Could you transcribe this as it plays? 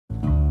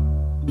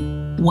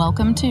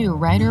Welcome to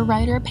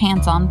Writer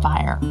Pants on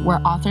Fire,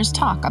 where authors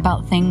talk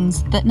about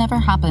things that never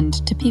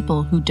happened to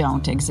people who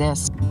don't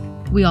exist.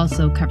 We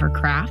also cover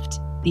craft,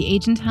 the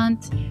agent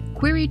hunt,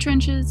 query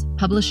trenches,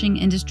 publishing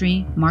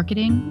industry,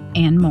 marketing,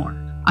 and more.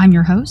 I'm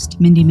your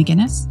host, Mindy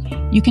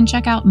McGinnis. You can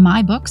check out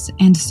my books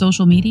and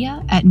social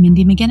media at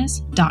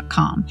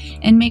mindymcginnis.com,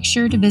 and make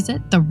sure to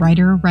visit the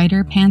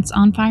Writer Pants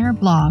on Fire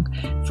blog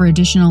for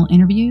additional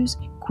interviews,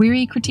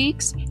 query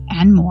critiques,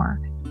 and more,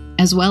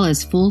 as well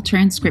as full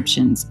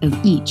transcriptions of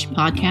each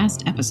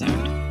podcast episode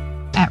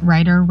at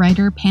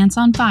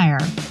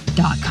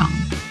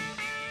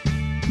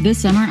writerpantsonfire.com.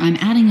 This summer, I'm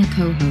adding a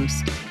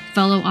co-host,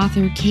 fellow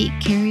author Kate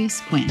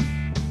Carius Quinn.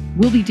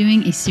 We'll be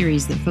doing a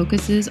series that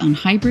focuses on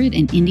hybrid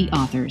and indie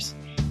authors.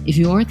 If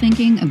you're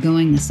thinking of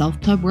going the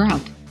self-pub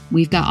route,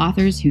 we've got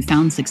authors who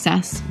found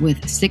success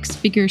with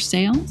six-figure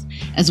sales,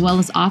 as well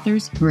as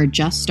authors who are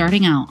just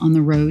starting out on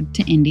the road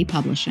to indie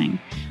publishing.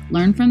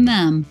 Learn from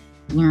them,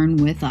 learn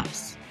with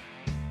us.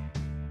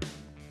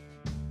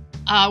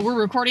 We're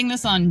recording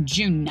this on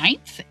June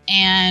 9th,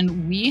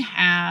 and we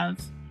have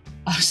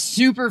a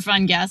super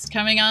fun guest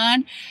coming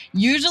on.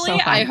 Usually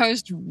I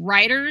host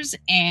writers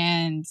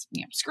and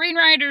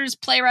screenwriters,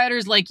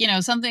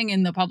 playwriters, something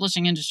in the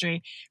publishing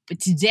industry.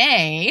 But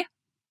today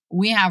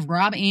we have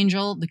Rob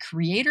Angel, the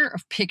creator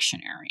of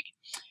Pictionary.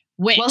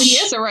 He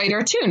is a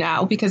writer too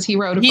now because he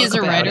wrote a book about it. He is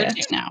a writer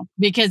too now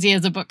because he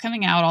has a book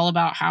coming out all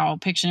about how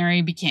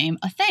Pictionary became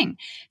a thing.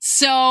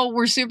 So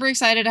we're super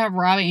excited to have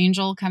Rob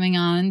Angel coming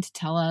on to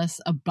tell us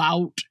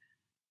about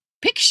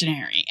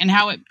Pictionary and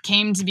how it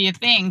came to be a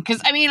thing.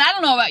 Because I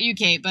don't know about you,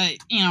 Kate, but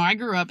I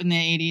grew up in the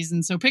 80s,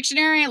 and so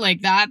Pictionary,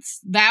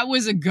 that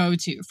was a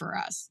go-to for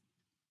us.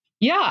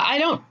 Yeah, I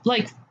don't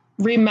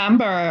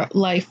remember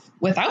life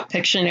without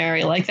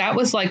Pictionary. That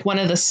was one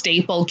of the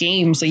staple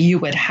games that you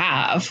would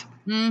have.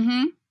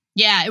 Mm-hmm.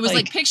 Yeah, it was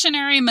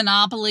Pictionary,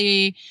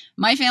 Monopoly.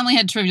 My family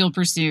had Trivial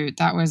Pursuit.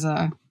 That was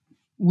I've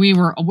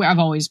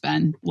always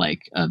been a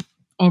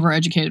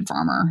overeducated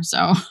farmer,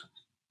 so.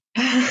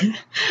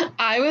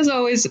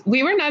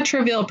 We were not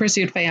Trivial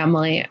Pursuit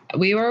family.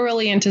 We were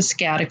really into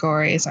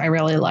Scattergories. I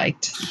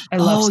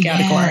love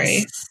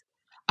Scattergory. Yes.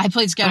 I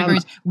played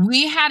Scattergories.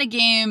 We had a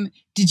game.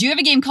 Did you have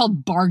a game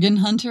called Bargain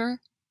Hunter?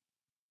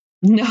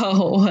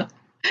 No.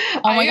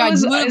 Oh my God.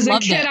 As a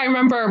kid, I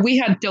remember we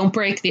had Don't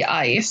Break the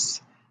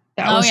Ice.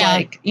 That was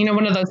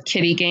one of those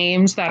kiddie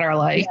games that are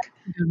good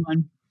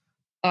one.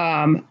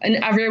 And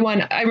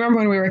everyone, I remember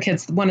when we were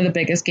kids, one of the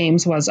biggest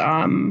games was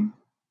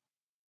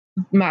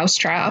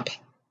Mousetrap.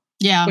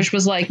 Yeah. Which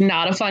was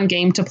not a fun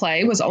game to play.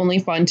 It was only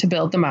fun to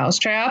build the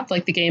mousetrap. The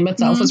game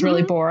itself was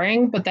really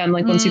boring. But then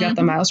once you got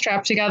the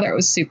mousetrap together, it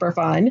was super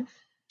fun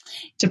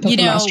to put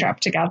the mousetrap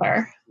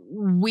together.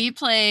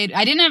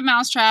 I didn't have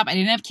Mousetrap. I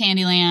didn't have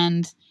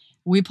Candyland.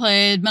 We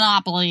played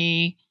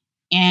Monopoly,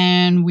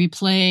 and we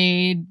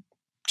played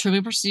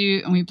Trivial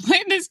Pursuit, and we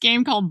played this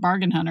game called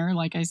Bargain Hunter,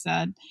 like I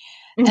said.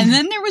 And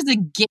then there was a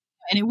game,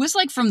 and it was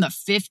from the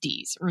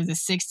 50s or the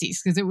 60s,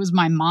 because it was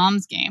my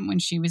mom's game when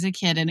she was a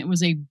kid, and it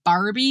was a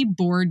Barbie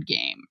board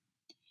game.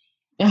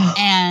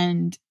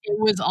 And it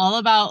was all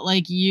about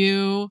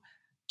you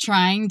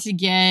trying to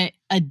get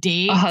a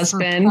date, a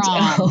husband. For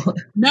prom.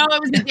 No, it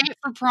was a date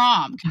for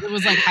prom, because it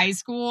was high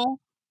school.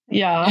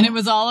 Yeah. And it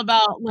was all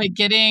about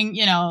getting,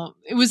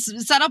 it was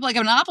set up like a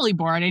Monopoly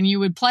board, and you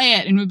would play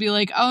it and would be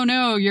oh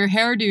no, your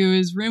hairdo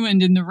is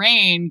ruined in the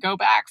rain. Go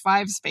back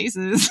 5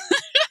 spaces.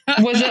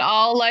 Was it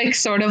all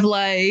sort of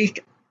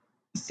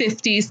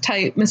 50s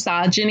type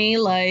misogyny?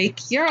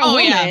 You're a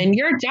woman. Yeah.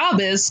 Your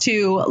job is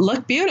to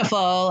look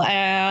beautiful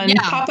and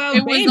pop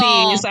out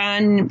babies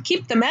and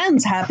keep the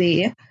men's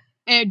happy.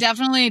 It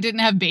definitely didn't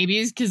have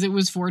babies because it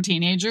was for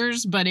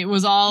teenagers, but it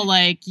was all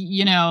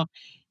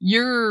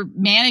your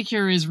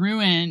manicure is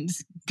ruined.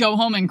 Go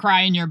home and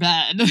cry in your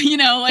bed.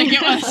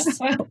 It was.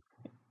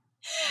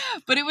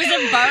 But it was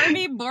a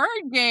Barbie board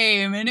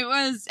game, and it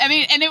was. And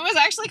it was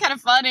actually kind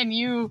of fun. And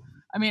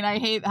I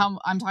hate how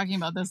I'm talking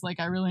about this.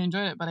 I really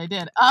enjoyed it, but I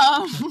did.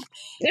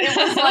 It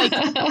was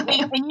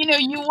and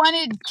you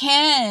wanted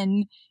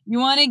Ken. You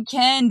wanted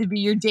Ken to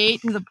be your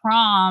date to the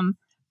prom,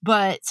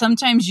 but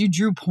sometimes you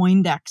drew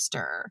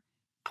Poindexter.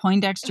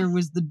 Poindexter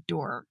was the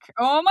dork.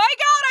 Oh my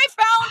God, I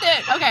found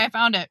it. Okay, I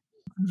found it.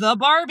 The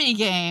Barbie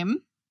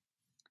game.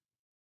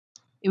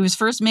 It was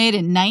first made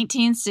in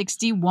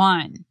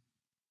 1961.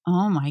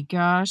 Oh my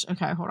gosh.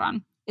 Okay, hold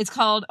on. It's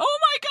called, oh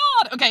my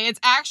God. Okay, it's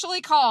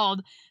actually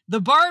called The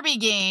Barbie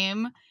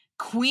Game,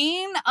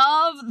 Queen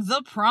of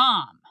the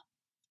Prom.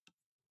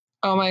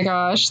 Oh my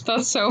gosh,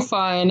 that's so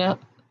fun.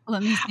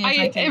 Let me see if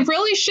I can. It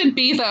really should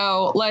be,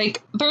 though,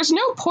 there's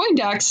no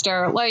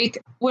Poindexter.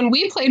 When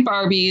we played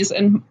Barbies,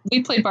 and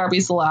we played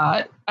Barbies a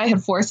lot, I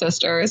had 4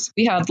 sisters.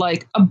 We had,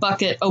 a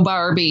bucket of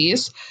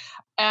Barbies.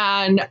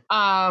 And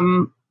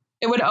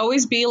it would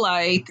always be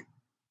 20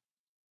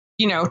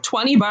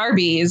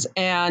 Barbies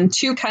and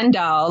 2 Ken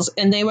dolls,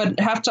 and they would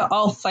have to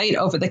all fight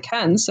over the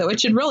Ken. So it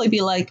should really be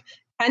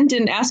Ken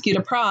didn't ask you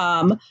to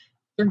prom.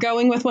 You're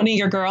going with one of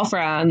your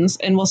girlfriends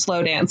and we'll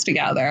slow dance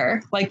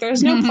together.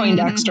 There's no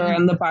Poindexter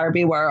in the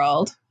Barbie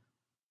world.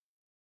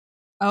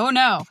 Oh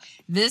no.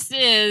 This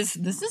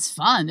is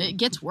fun. It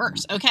gets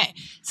worse. Okay.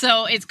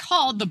 So it's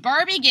called the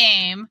Barbie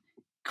game,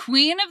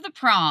 Queen of the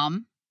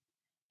Prom,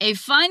 a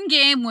fun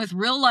game with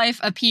real life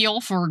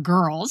appeal for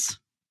girls.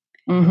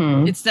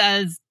 Mm-hmm. It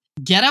says,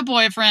 get a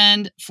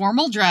boyfriend,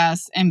 formal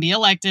dress, and be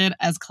elected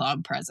as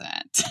club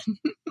president.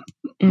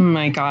 Oh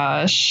my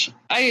gosh.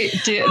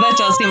 That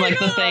does seem like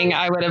the thing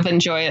I would have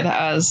enjoyed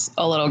as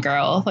a little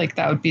girl. Like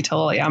that would be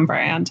totally on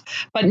brand.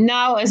 But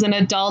now as an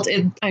adult,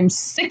 I'm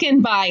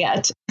sickened by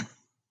it.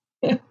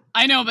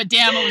 I know, but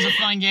damn, it was a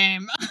fun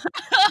game.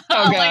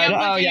 Oh, good.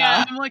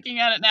 I'm looking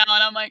at it now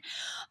and I'm like,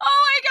 oh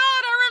my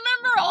God, I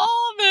remember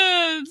all of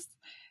this.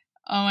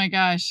 Oh my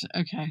gosh.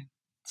 Okay.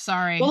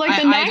 Sorry. Well,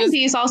 like the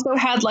 90s also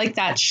had like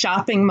that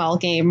shopping mall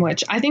game,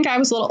 which I think I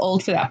was a little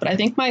old for that, but I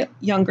think my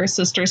younger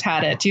sisters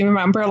had it. Do you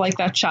remember like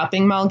that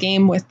shopping mall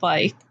game with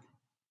like,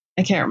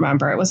 I can't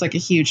remember. It was like a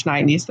huge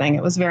 90s thing.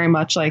 It was very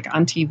much like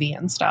on TV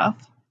and stuff.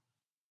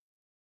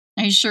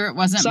 Are you sure it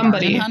wasn't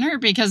Bargain Hunter?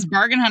 Because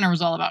Bargain Hunter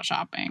was all about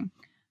shopping.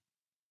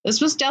 This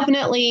was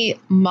definitely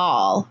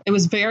mall. It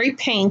was very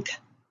pink.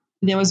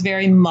 And it was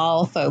very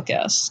mall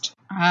focused.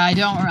 I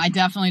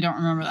definitely don't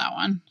remember that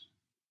one.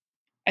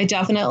 I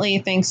definitely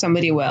think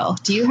somebody will.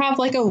 Do you have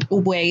like a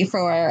way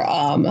for,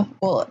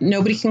 well,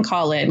 nobody can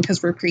call in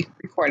because we're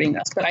pre-recording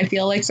this, but I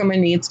feel like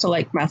someone needs to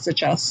like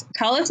message us.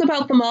 Tell us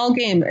about the mall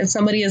game if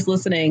somebody is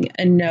listening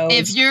and knows.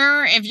 If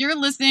you're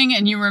listening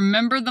and you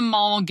remember the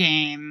mall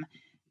game,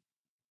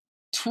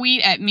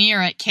 tweet at me or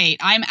at Kate.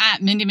 I'm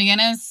at Mindy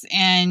McGinnis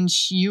and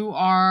you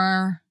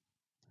are...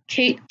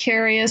 Kate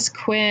Carius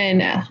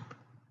Quinn.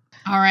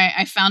 All right,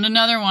 I found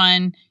another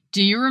one.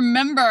 Do you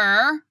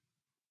remember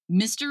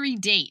Mystery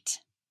Date?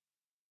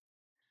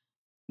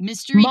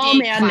 Mystery Mall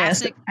Date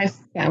Madness. Classic. I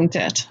found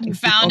it. You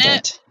found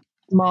it?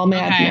 Mall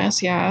Madness,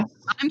 okay. Yeah.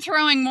 I'm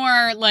throwing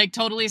more like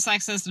totally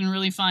sexist and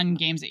really fun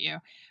games at you.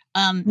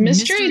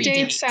 Mystery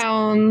Date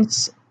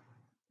sounds...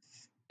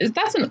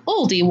 That's an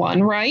oldie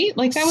one, right?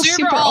 Like that was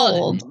super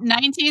old.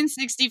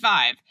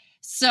 1965.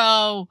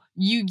 So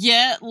you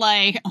get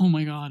like, oh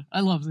my God, I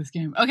love this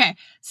game. Okay,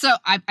 so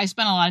I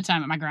spent a lot of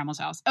time at my grandma's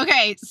house.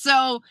 Okay,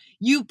 so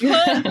you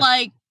put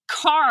like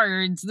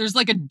cards. There's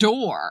like a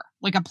door,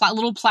 like a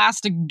little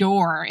plastic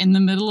door in the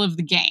middle of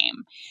the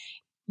game.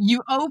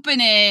 You open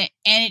it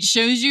and it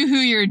shows you who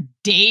your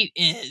date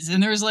is.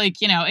 And there's like,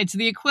 it's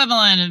the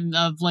equivalent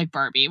of like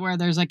Barbie, where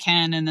there's a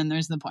Ken and then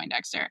there's the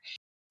Poindexter.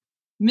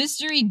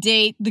 Mystery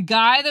Date, the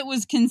guy that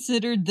was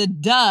considered the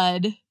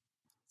dud.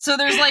 So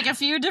there's like a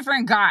few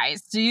different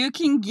guys. So you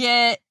can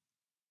get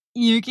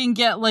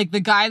like the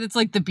guy that's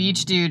like the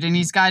beach dude and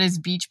he's got his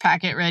beach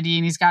packet ready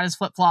and he's got his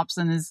flip-flops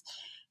and his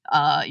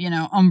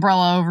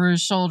umbrella over his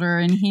shoulder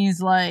and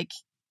he's like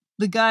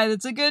the guy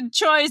that's a good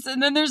choice.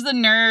 And then there's the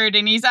nerd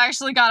and he's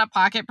actually got a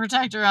pocket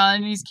protector on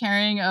and he's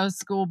carrying a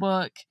school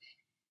book.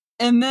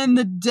 And then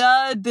the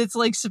dud that's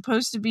like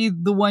supposed to be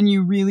the one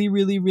you really,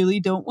 really,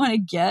 really don't want to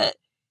get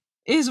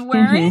is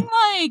wearing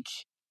like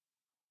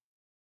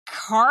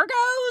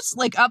cargos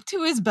like up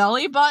to his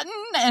belly button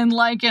and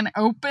like an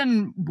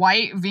open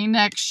white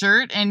v-neck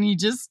shirt and he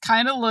just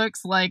kind of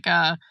looks like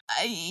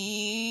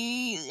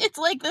it's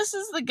like this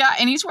is the guy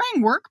and he's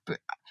wearing work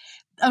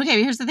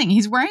okay, here's the thing,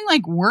 he's wearing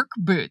like work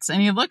boots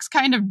and he looks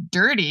kind of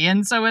dirty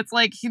and so it's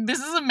like this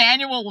is a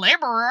manual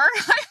laborer.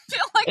 I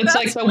feel like it's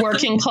like the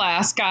working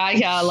class guy.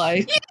 Yeah,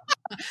 like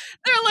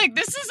they're like,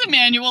 this is a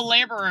manual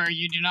laborer,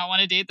 you do not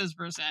want to date this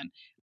person.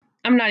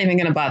 I'm not even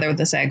going to bother with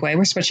the segue.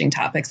 We're switching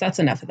topics. That's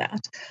enough of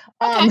that.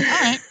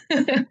 Okay, all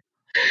right.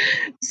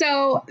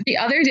 So the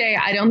other day,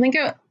 I don't think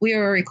we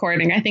were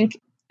recording. I think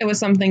it was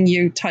something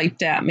you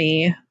typed at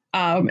me.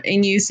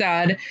 And you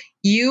said,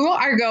 you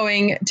are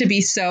going to be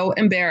so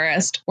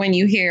embarrassed when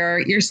you hear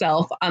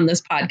yourself on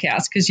this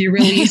podcast because you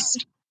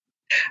released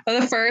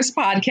the first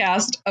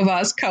podcast of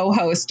us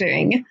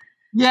co-hosting.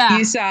 Yeah.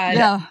 You said,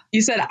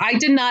 I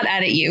did not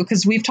edit you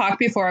because we've talked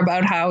before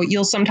about how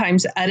you'll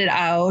sometimes edit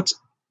out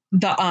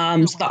the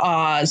ums, the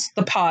ahs,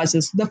 the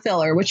pauses, the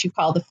filler, which you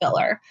call the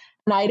filler.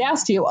 And I'd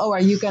asked you,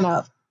 are you going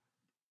to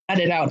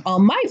edit out all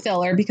my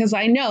filler? Because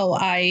I know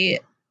I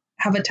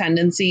have a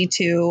tendency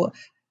to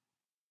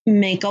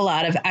make a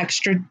lot of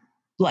extra,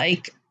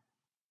 like,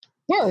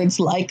 words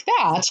like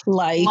that.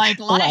 Like,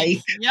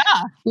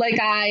 yeah. Like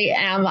I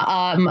am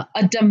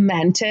a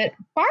demented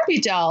Barbie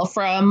doll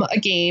from a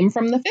game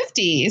from the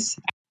 50s.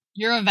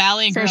 You're a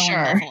Valley girl. For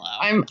sure. In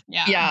Buffalo.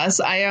 Yes,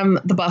 I am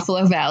the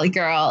Buffalo Valley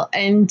girl.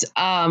 And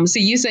so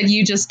you said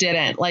you just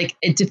didn't, like,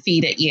 it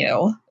defeated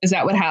you. Is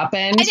that what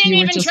happened? I didn't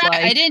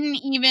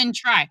even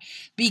try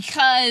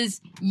because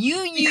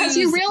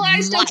you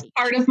realized that's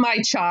part of my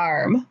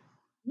charm.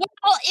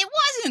 Well, it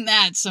wasn't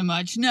that so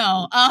much.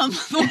 No.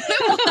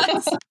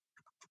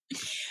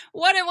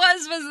 What it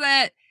was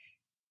that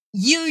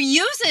you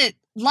use it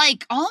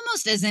like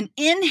almost as an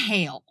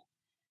inhale.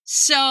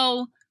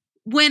 So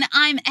when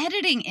I'm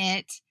editing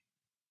it,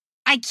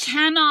 I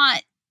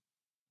cannot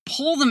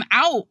pull them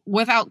out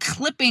without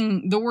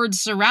clipping the words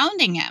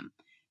surrounding him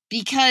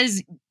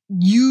because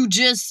you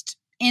just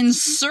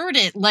insert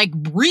it like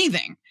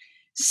breathing.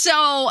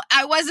 So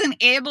I wasn't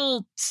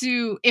able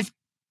to, if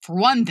for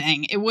one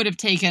thing, it would have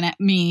taken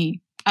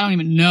me, I don't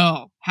even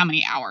know how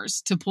many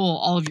hours to pull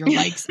all of your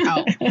likes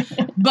out.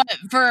 But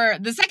for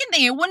the second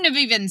thing, it wouldn't have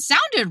even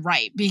sounded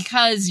right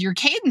because your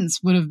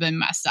cadence would have been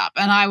messed up.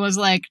 And I was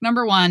like,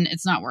 number one,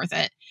 it's not worth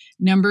it.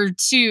 Number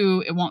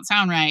two, it won't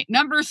sound right.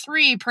 Number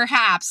three,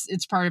 perhaps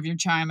it's part of your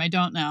charm. I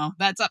don't know.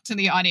 That's up to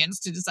the audience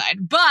to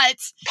decide. But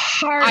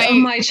part of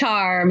my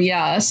charm,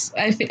 yes.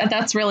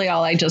 That's really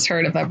all I just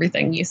heard of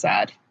everything you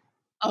said.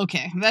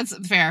 Okay, that's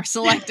fair.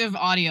 Selective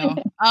audio.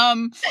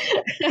 But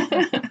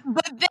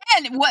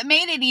then what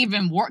made it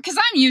even worse, because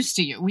I'm used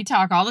to you. We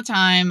talk all the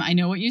time. I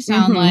know what you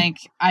sound like.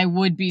 I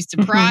would be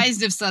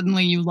surprised if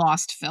suddenly you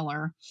lost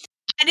filler.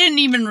 I didn't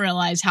even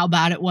realize how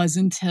bad it was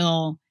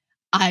until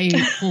I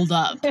pulled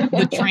up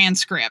the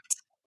transcript.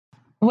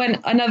 When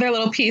another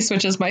little piece,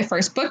 which is my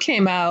first book,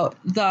 came out,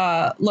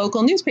 the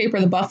local newspaper,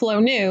 the Buffalo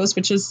News,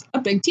 which is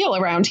a big deal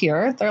around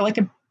here. They're like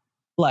a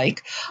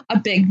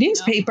big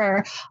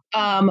newspaper.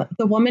 The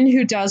woman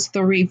who does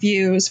the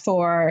reviews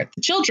for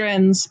the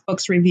children's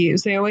books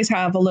reviews, they always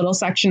have a little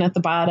section at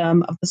the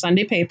bottom of the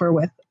Sunday paper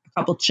with a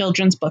couple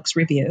children's books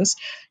reviews.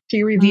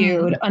 She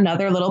reviewed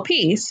another little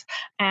piece,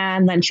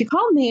 and then she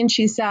called me and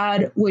she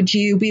said, would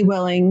you be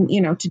willing,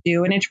 to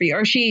do an interview?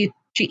 Or she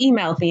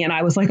emailed me, and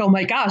I was like, oh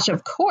my gosh,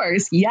 of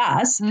course,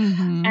 yes.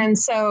 And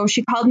so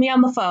she called me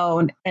on the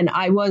phone, and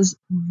I was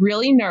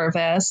really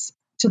nervous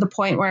to the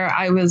point where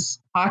I was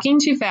talking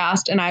too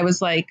fast and I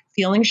was like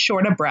feeling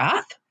short of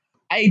breath.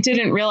 I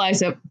didn't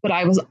realize it, but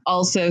I was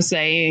also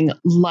saying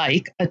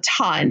like a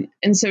ton.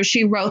 And so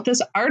she wrote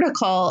this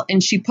article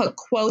and she put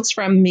quotes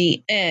from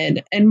me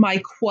in, and my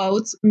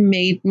quotes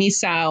made me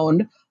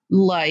sound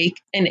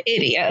like an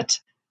idiot.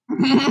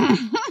 And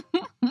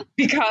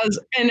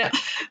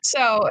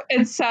so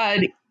it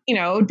said,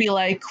 it would be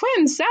like,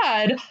 Quinn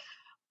said,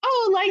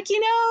 the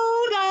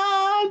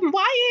YA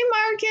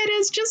market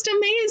is just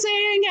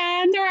amazing,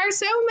 and there are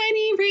so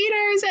many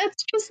readers.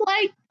 It's just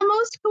like the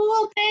most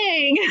cool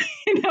thing,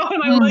 And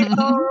I'm like,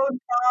 oh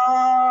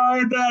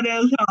God, that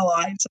is how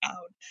I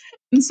sound.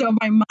 And so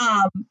my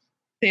mom,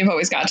 they've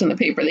always gotten the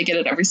paper. They get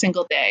it every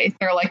single day.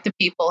 They're like the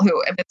people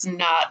who, if it's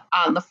not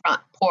on the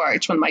front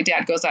porch when my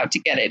dad goes out to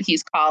get it,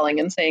 he's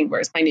calling and saying,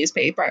 "Where's my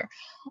newspaper?"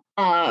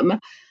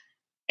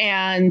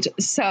 And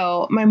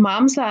so my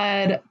mom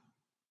said,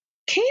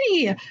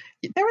 Katie,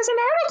 there was an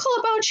article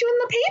about you in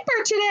the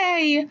paper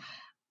today.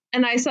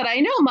 And I said, I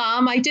know,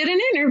 Mom, I did an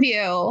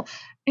interview.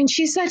 And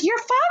she said, your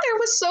father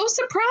was so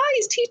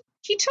surprised.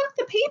 He took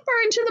the paper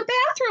into the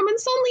bathroom and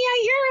suddenly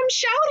I hear him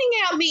shouting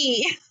at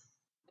me.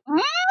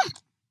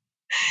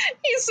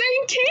 He's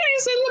saying,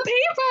 Katie's in the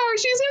paper.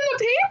 She's in the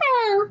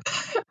paper.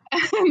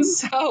 And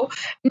so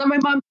then my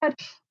mom said,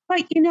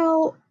 but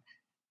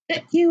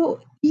that you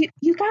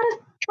got to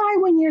try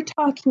when you're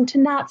talking to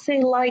not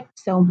say like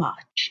so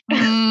much.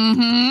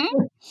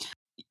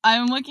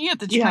 I'm looking at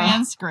the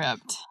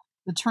transcript.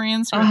 The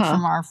transcript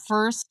from our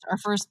first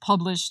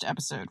published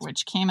episode,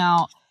 which came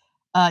out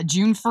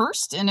June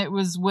 1st, and it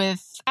was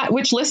with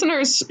which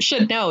listeners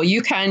should know.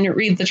 You can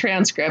read the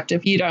transcript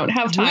if you don't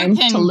have time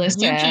to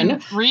listen. You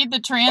can read the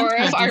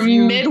transcript, or if our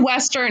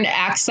Midwestern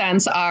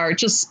accents are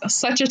just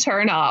such a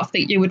turn off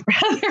that you would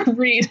rather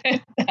read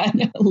it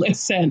than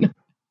listen.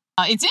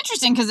 It's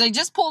interesting because I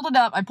just pulled it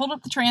up. I pulled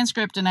up the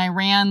transcript and I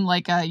ran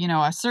like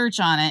a search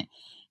on it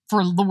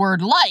for the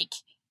word like,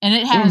 and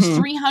it has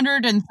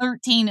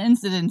 313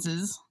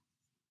 incidences.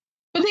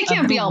 But they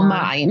can't be all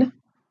mine.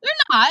 They're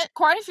not.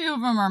 Quite a few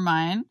of them are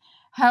mine.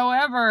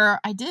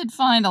 However, I did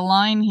find a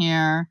line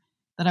here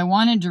that I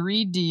wanted to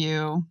read to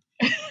you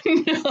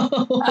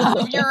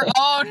of your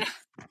own.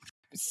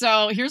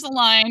 So here's a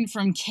line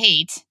from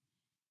Kate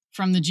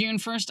from the June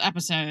 1st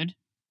episode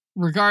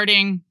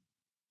regarding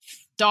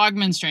dog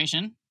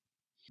menstruation.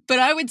 But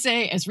I would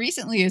say as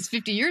recently as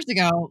 50 years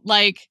ago,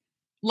 like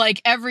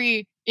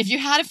if you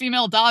had a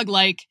female dog,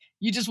 like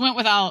you just went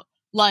without,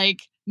 like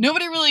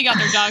nobody really got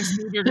their dogs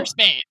neutered or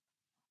spayed.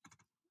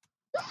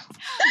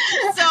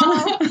 So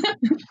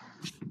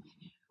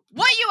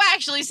what you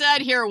actually said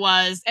here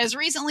was, as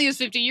recently as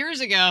 50 years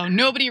ago,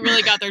 nobody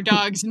really got their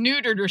dogs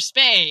neutered or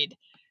spayed.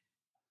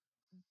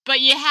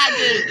 But you had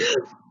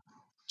to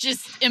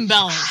just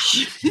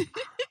embellish.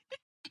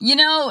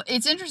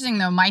 It's interesting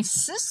though. My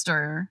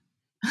sister,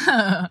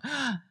 I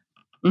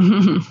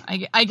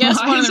guess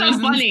one of the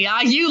reasons. Funny.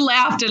 You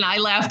laughed and I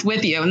laughed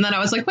with you, and then I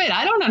was like, "Wait,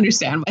 I don't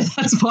understand why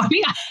that's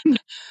funny."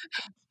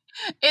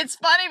 It's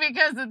funny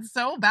because it's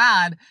so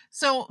bad.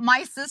 So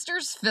my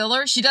sister's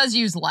filler, she does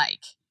use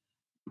like.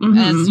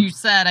 As you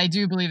said, I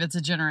do believe it's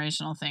a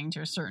generational thing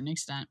to a certain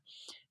extent.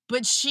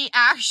 But she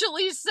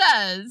actually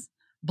says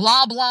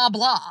blah blah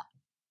blah.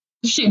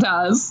 She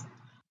does.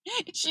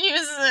 She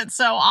uses it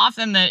so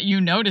often that you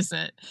notice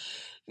it.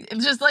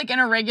 Just like in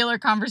a regular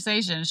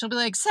conversation. She'll be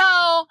like,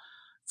 so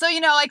So,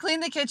 I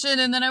cleaned the kitchen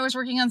and then I was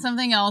working on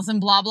something else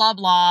and blah, blah,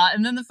 blah.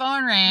 And then the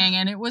phone rang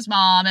and it was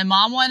mom. And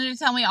mom wanted to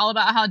tell me all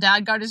about how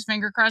dad got his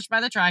finger crushed by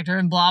the tractor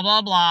and blah,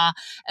 blah, blah.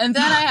 And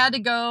then I had to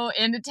go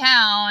into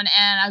town.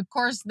 And of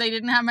course, they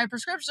didn't have my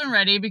prescription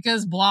ready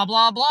because blah,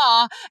 blah,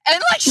 blah.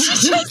 And like, she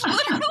just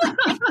literally.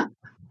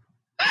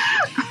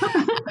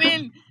 I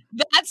mean,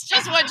 that's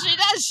just what she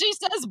does. She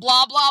says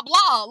blah, blah,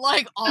 blah,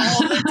 like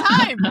all the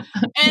time.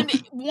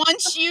 And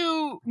once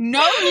you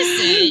notice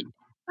it,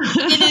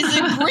 it is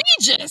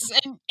egregious.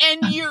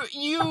 And you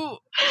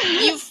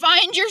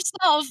find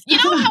yourself,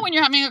 how when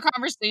you're having a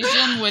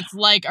conversation with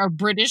like a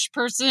British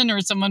person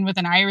or someone with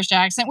an Irish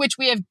accent, which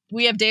we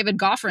have David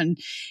Goffrin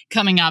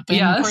coming up.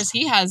 And of course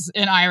he has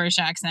an Irish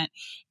accent.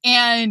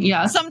 And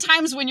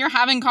sometimes when you're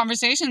having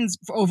conversations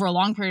for over a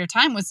long period of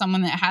time with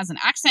someone that has an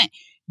accent,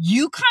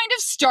 you kind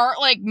of start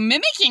like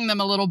mimicking them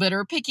a little bit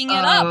or picking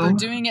it up or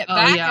doing it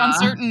back on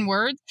certain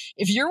words.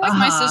 If you're with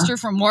my sister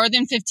for more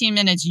than 15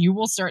 minutes, you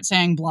will start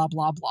saying blah,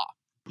 blah, blah.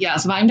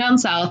 Yes, if I'm down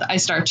south, I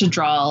start to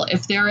drawl.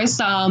 If there is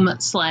some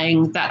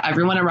slang that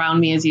everyone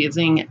around me is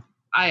using,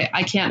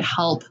 I can't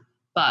help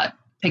but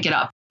pick it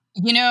up.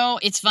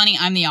 It's funny.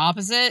 I'm the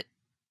opposite.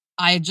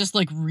 I just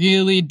like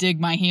really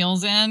dig my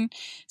heels in.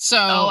 So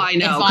I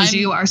know, because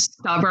you are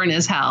stubborn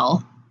as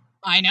hell.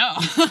 I know.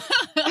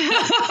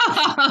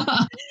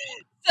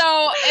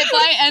 So if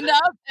I end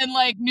up in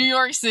like New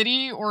York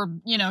City or,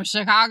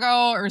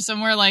 Chicago or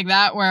somewhere like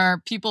that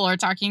where people are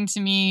talking to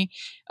me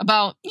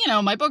about,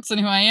 my books and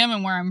who I am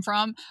and where I'm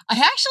from, I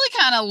actually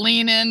kind of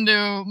lean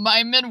into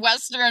my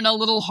Midwestern a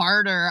little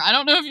harder. I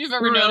don't know if you've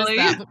ever noticed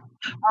that. But,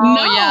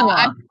 no.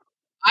 Yeah.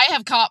 I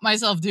have caught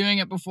myself doing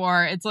it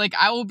before. It's like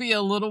I will be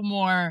a little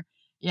more,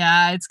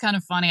 it's kind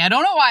of funny. I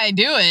don't know why I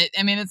do it.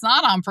 I mean, it's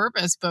not on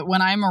purpose, but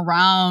when I'm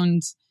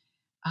around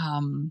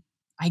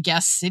I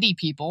guess city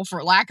people,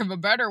 for lack of a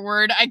better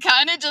word, I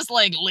kind of just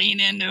like lean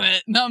into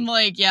it. And I'm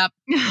like, yep.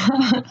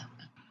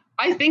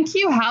 I think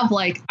you have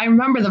like, I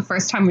remember the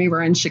first time we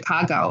were in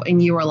Chicago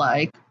and you were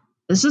like,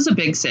 this is a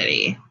big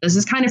city. This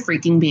is kind of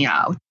freaking me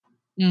out.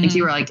 Mm-hmm. Like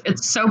you were like,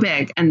 it's so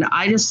big and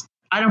I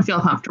don't feel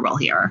comfortable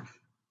here.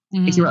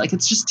 Mm-hmm. Like you were like,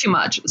 it's just too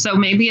much. So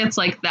maybe it's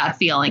like that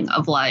feeling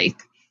of like,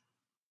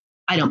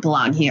 I don't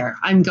belong here.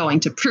 I'm going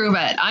to prove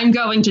it. I'm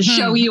going to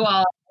show you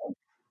all.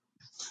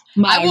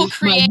 I will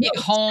create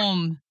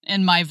home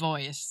in my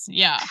voice.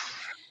 Yeah.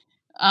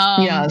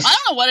 I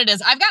don't know what it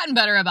is. I've gotten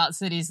better about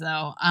cities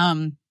though.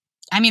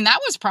 I mean,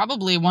 that was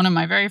probably one of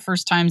my very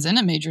first times in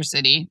a major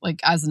city, like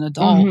as an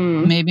adult,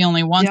 maybe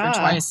only once or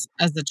twice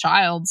as a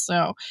child.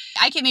 So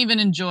I can even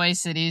enjoy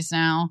cities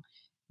now,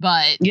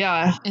 but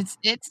it's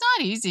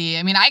not easy.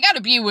 I mean, I got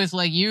to be with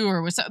like you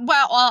or with,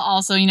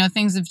 also,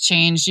 things have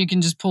changed. You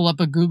can just pull up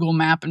a Google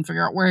map and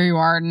figure out where you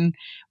are and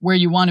where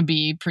you want to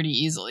be pretty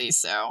easily.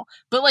 So,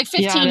 but like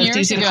 15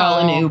 years ago, call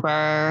an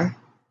Uber.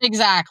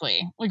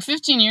 Exactly. Like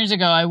 15 years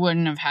ago, I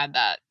wouldn't have had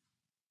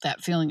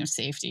that feeling of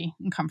safety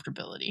and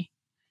comfortability.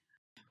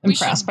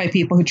 Impressed by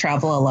people who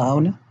travel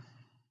alone.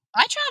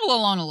 I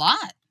travel alone a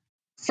lot.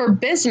 For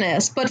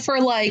business, but for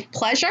like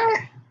pleasure?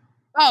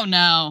 Oh,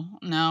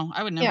 no,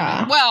 I would never.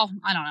 Yeah. Well,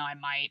 I don't know. I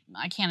might.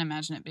 I can't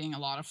imagine it being a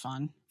lot of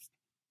fun.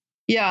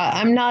 Yeah,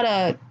 I'm not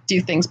a do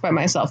things by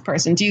myself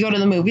person. Do you go to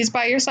the movies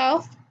by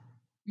yourself?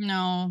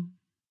 No.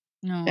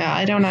 Yeah,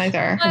 I don't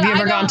either. Have you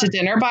ever gone to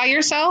dinner by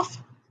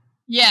yourself?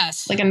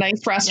 Yes. Like a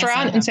nice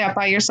restaurant and sat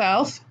by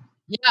yourself?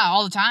 Yeah,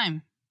 all the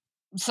time.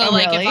 So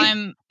really?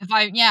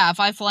 if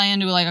I fly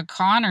into like a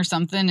con or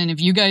something, and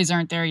if you guys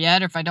aren't there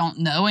yet, or if I don't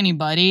know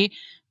anybody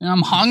and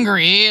I'm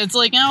hungry, it's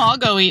like, I'll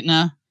go eat in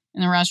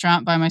a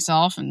restaurant by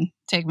myself and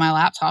take my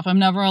laptop. I'm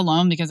never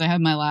alone because I have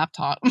my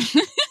laptop.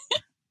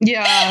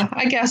 Yeah,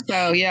 I guess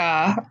so.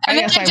 Yeah. I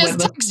guess I just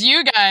text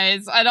you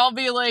guys and I'll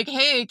be like,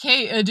 hey,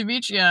 Kate,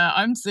 Demetria,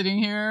 I'm sitting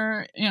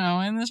here,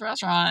 in this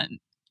restaurant.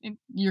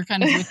 You're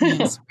kind of with me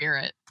in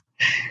spirit.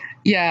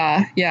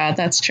 Yeah,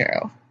 that's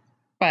true.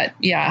 But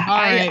yeah,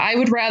 I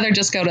would rather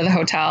just go to the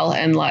hotel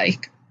and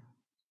like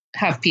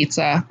have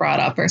pizza brought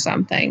up or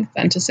something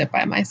than to sit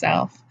by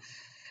myself.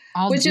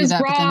 Which is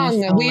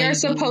wrong. We are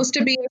supposed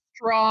to be a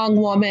strong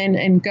woman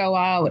and go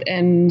out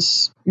and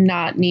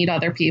not need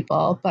other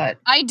people. But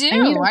I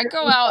do. I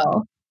go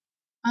out.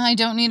 I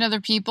don't need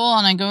other people,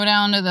 and I go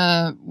down to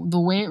the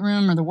weight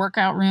room or the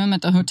workout room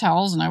at the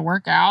hotels, and I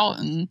work out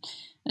and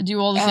I do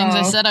all the things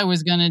I said I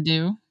was going to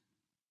do.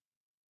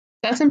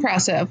 That's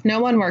impressive. No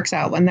one works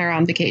out when they're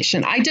on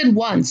vacation. I did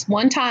one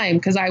time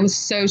because I was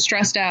so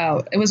stressed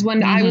out. It was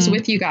when I was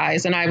with you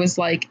guys and I was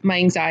like, my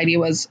anxiety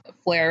was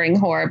flaring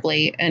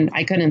horribly and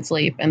I couldn't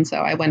sleep. And so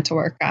I went to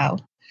work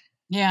out.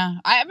 Yeah,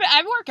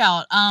 I work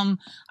out.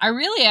 I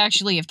really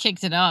actually have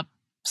kicked it up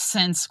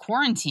since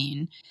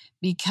quarantine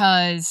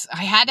because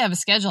I had to have a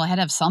schedule. I had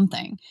to have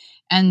something.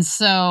 And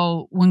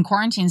so when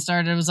quarantine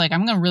started, I was like,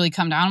 I'm going to really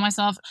come down on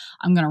myself.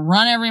 I'm going to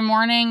run every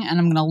morning and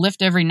I'm going to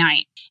lift every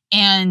night.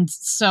 And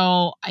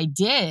so I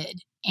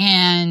did.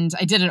 And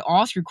I did it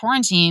all through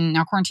quarantine.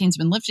 Now quarantine's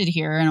been lifted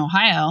here in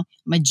Ohio.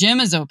 My gym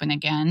is open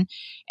again.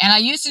 And I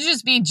used to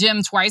just be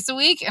gym twice a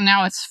week, and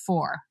now it's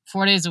 4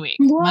 days a week.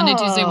 Whoa. Monday,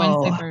 Tuesday,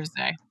 Wednesday,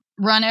 Thursday.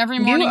 Run every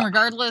morning You-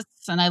 regardless,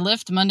 and I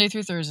lift Monday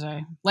through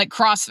Thursday, like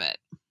CrossFit.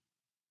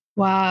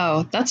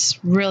 Wow,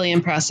 that's really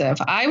impressive.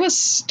 I was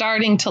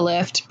starting to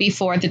lift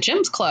before the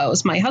gyms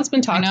closed. My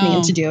husband talked me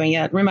into doing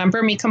it.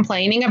 Remember me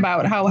complaining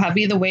about how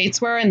heavy the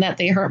weights were and that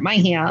they hurt my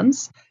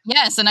hands?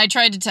 Yes, and I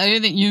tried to tell you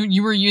that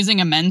you were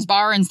using a men's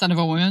bar instead of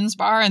a women's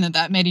bar, and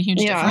that made a huge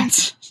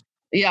difference.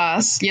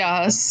 Yes.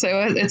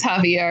 So it's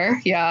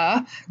heavier.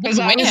 Yeah. Because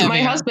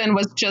my husband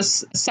was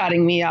just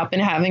setting me up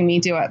and having me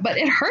do it. But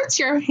it hurts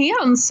your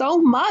hands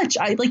so much.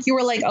 You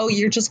were like, oh,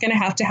 you're just going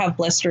to have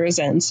blisters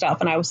and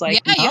stuff. And I was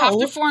like, yeah, no. You have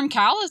to form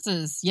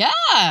calluses. Yeah,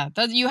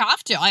 you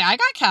have to. I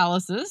got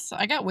calluses.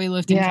 I got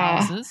weightlifting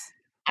calluses.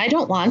 I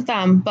don't want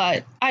them,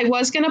 but I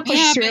was going to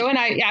push through. And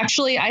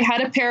I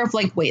had a pair of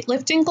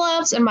weightlifting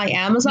gloves in my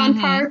Amazon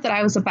cart that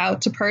I was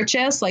about to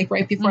purchase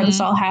right before this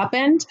all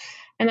happened.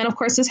 And then, of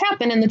course, this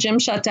happened and the gym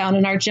shut down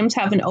and our gyms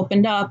haven't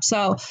opened up.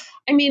 So,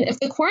 I mean,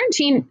 if the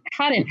quarantine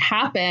hadn't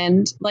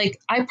happened,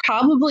 I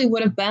probably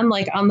would have been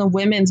on the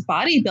women's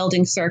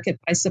bodybuilding circuit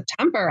by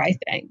September, I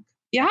think.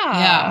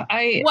 Yeah.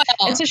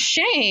 It's a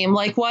shame,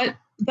 what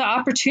the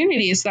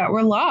opportunities that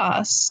were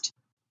lost.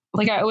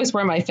 I always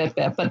wear my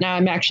Fitbit, but now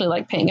I'm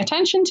actually paying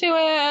attention to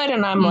it.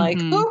 And I'm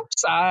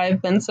oops,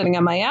 I've been sitting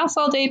on my ass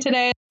all day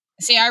today.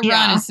 See, I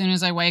run as soon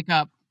as I wake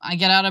up. I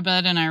get out of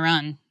bed and I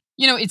run.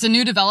 It's a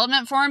new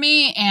development for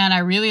me, and I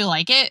really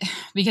like it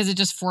because it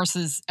just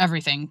forces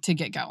everything to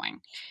get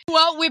going.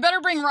 Well, we better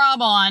bring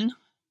Rob on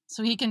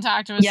so he can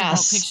talk to us about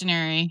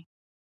Pictionary.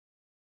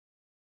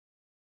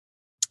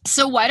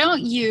 So why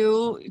don't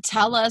you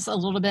tell us a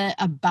little bit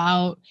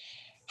about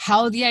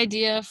how the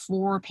idea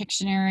for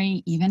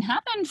Pictionary even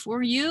happened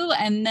for you,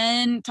 and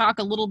then talk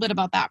a little bit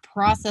about that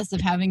process of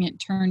having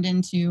it turned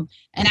into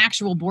an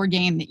actual board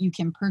game that you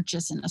can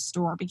purchase in a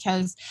store.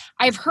 Because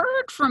I've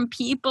heard from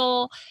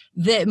people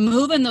that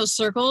move in those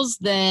circles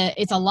that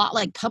it's a lot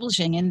like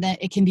publishing, and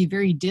that it can be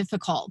very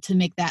difficult to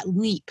make that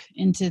leap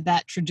into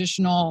that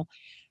traditional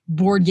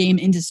board game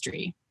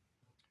industry.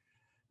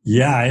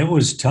 Yeah, it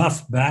was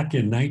tough back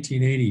in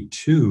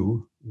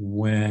 1982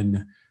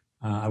 when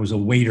I was a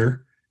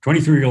waiter.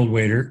 23-year-old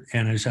waiter,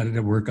 and I decided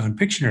to work on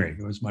Pictionary.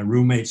 It was my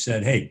roommate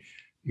said, hey,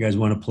 you guys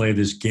want to play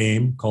this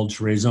game called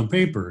Charades on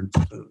Paper? And,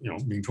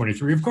 being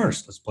 23, of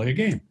course, let's play a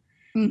game.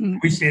 Mm-hmm.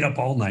 We stayed up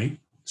all night,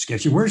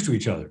 sketching words to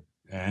each other,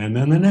 and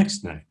then the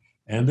next night,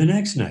 and the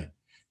next night.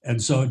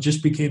 And so it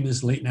just became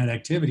this late night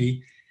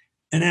activity.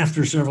 And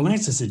after several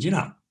nights, I said,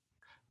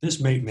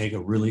 this may make a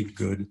really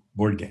good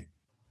board game.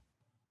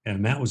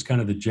 And that was kind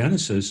of the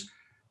genesis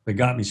that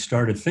got me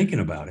started thinking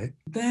about it.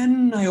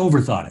 Then I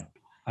overthought it.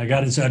 I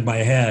got inside my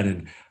head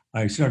and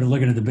I started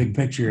looking at the big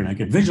picture, and I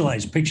could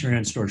visualize Pictionary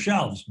on store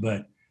shelves,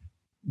 but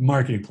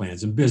marketing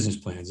plans and business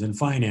plans and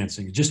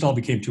financing, it just all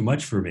became too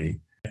much for me.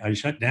 I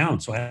shut down,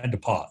 so I had to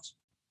pause.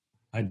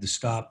 I had to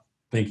stop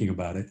thinking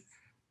about it,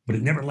 but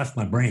it never left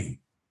my brain.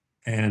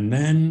 And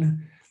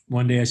then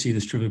one day I see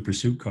this Trivial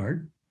Pursuit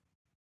card,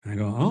 and I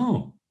go,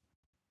 oh,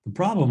 the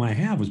problem I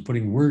have was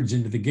putting words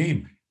into the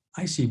game.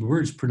 I see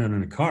words printed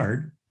on a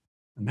card,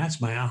 and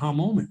that's my aha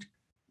moment.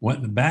 Went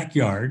in the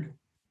backyard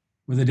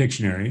with a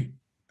dictionary,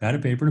 pad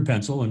of paper and a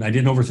pencil, and I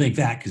didn't overthink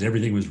that because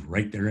everything was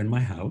right there in my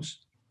house.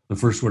 The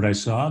first word I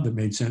saw that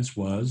made sense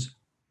was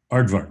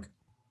aardvark.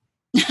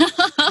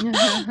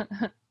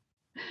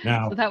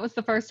 Now, so that was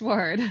the first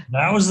word.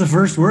 That was the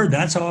first word.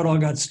 That's how it all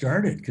got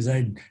started, because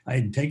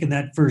I'd taken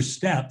that first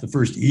step, the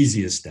first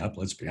easiest step,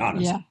 let's be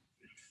honest.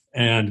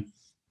 Yeah.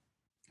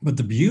 But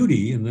the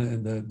beauty and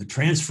the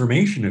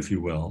transformation, if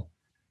you will,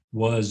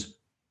 was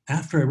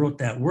after I wrote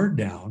that word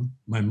down,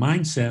 my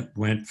mindset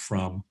went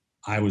from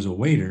I was a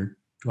waiter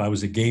to I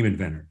was a game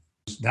inventor.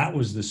 That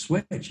was the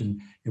switch.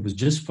 And it was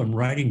just from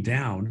writing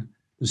down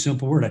the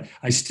simple word.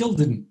 I still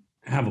didn't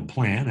have a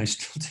plan. I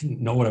still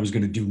didn't know what I was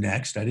going to do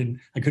next. I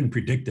couldn't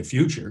predict the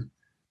future,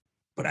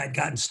 but I'd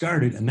gotten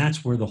started. And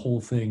that's where the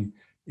whole thing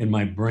in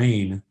my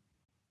brain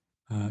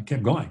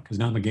kept going, because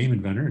now I'm a game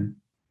inventor, and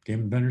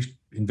game inventors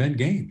invent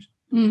games.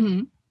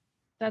 Mm-hmm.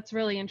 That's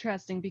really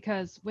interesting,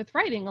 because with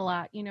writing a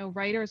lot,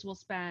 writers will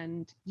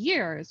spend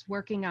years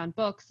working on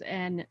books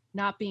and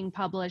not being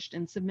published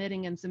and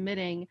submitting,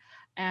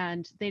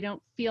 and they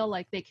don't feel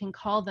like they can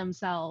call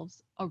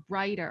themselves a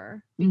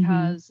writer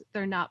because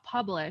they're not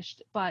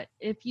published. But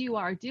if you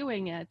are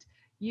doing it,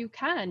 you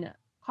can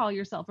call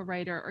yourself a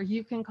writer, or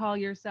you can call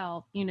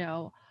yourself,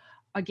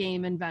 a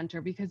game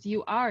inventor, because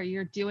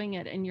you're doing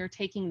it and you're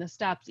taking the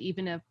steps,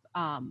 even if,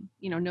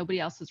 nobody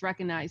else has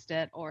recognized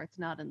it or it's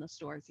not in the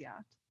stores yet.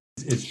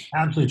 It's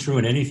absolutely true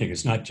in anything.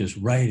 It's not just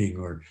writing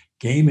or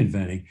game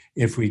inventing.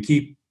 If we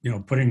keep,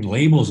 putting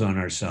labels on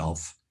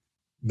ourselves,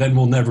 then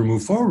we'll never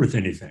move forward with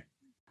anything.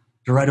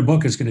 To write a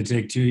book, it's going to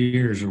take 2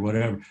 years or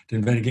whatever. To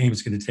invent a game,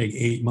 it's going to take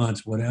 8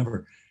 months,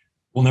 whatever.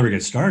 We'll never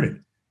get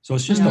started. So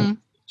it's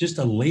just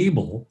a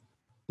label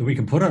that we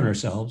can put on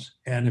ourselves.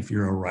 And if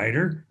you're a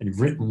writer and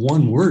you've written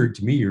one word,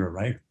 to me, you're a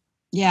writer.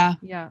 Yeah.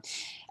 Yeah.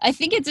 I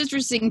think it's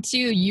interesting too.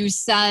 You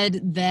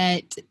said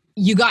that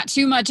you got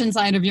too much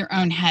inside of your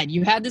own head.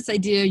 You had this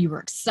idea, you were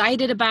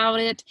excited about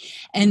it.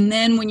 And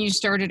then when you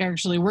started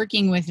actually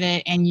working with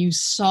it and you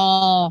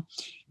saw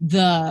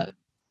the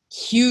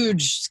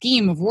huge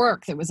scheme of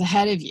work that was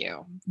ahead of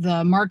you,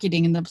 the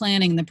marketing and the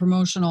planning, the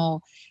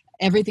promotional,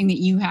 everything that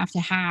you have to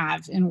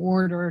have in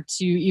order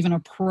to even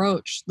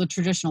approach the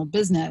traditional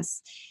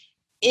business,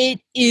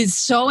 it is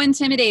so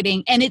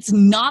intimidating, and it's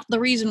not the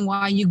reason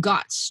why you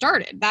got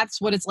started.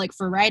 That's what it's like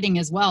for writing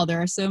as well.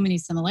 There are so many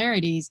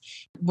similarities.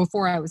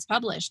 Before I was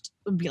published,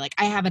 it would be like,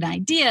 I have an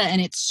idea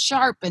and it's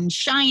sharp and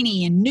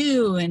shiny and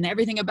new and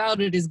everything about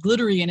it is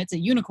glittery and it's a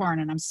unicorn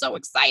and I'm so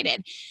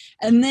excited.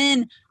 And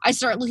then I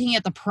start looking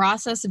at the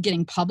process of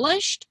getting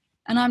published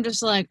and I'm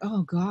just like,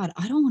 oh God,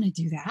 I don't want to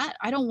do that.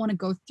 I don't want to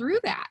go through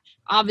that.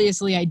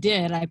 Obviously I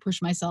did. I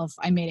pushed myself.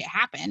 I made it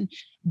happen.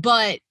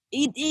 But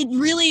it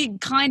really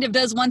kind of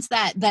does, once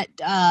that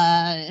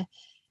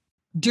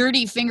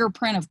dirty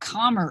fingerprint of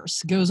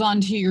commerce goes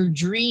onto your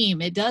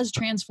dream, it does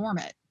transform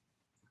it.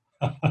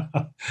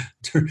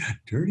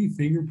 Dirty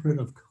fingerprint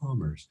of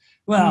commerce.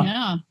 Well,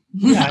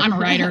 yeah. I'm a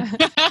writer.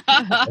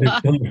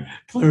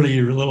 Clearly,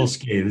 you're a little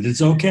scathing.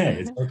 It's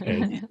okay. It's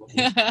okay.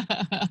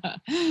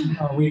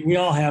 We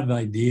all have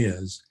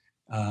ideas,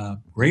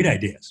 great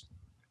ideas,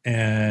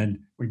 and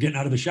we're getting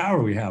out of the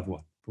shower. We have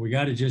one. We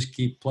got to just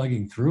keep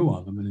plugging through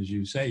on them. And as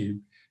you say,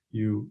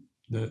 the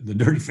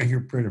dirty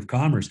fingerprint of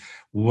commerce,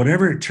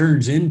 whatever it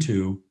turns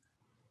into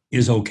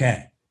is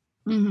okay.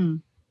 Mm-hmm.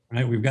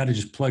 Right? We've got to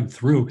just plug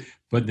through.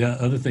 But the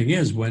other thing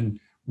is, when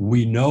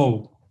we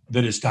know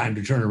that it's time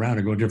to turn around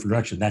and go a different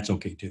direction, that's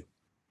okay too.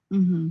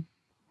 Mm-hmm.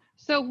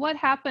 So what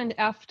happened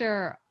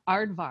after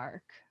Aardvark?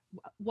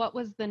 What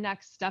was the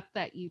next step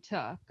that you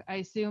took? I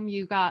assume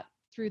you got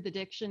through the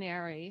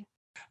dictionary.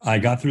 I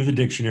got through the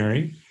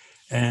dictionary.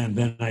 And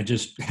then I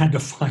just had to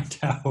find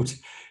out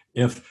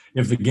if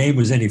the game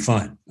was any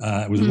fun.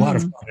 It was a lot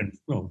of fun, and,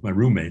 well, my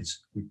roommates.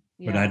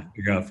 But I had to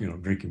figure out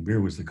if drinking beer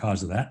was the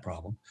cause of that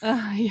problem.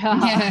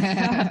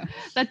 Yeah.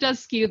 That does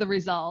skew the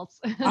results.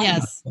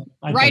 Yes,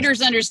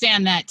 writers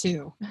understand that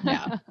too.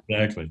 Yeah,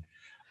 exactly.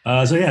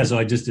 So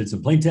I just did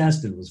some play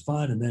test, and it was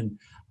fun. And then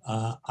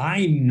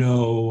I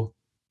know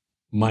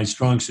my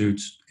strong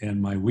suits and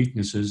my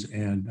weaknesses,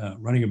 and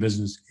running a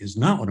business is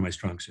not one of my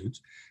strong suits.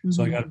 Mm-hmm.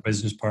 So I got a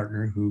business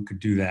partner who could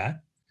do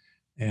that.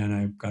 And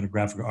I've got a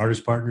graphic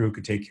artist partner who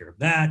could take care of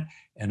that.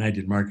 And I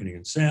did marketing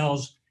and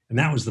sales. And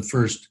that was the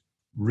first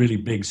really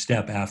big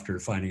step after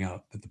finding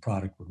out that the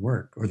product would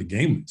work, or the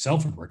game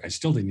itself would work. I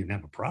still didn't even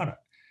have a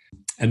product.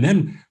 And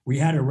then we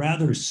had a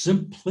rather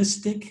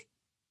simplistic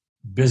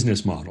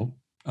business model.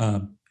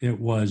 It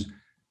was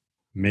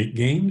make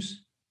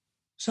games,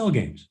 sell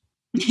games.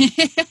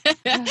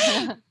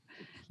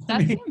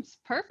 That seems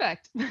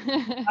perfect.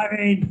 I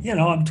mean,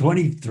 I'm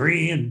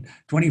 23 and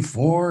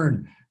 24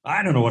 and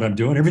I don't know what I'm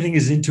doing. Everything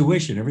is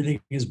intuition. Everything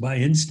is by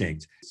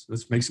instinct.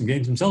 Let's make some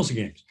games and sell some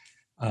games.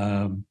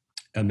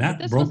 And that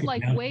this broke was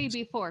like down. way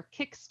before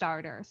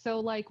Kickstarter. So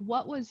like,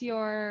 what was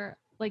your,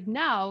 like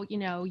now,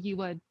 you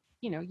would,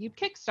 you'd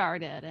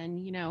kickstart it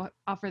and,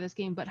 offer this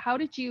game, but how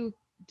did you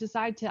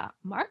decide to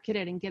market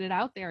it and get it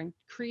out there and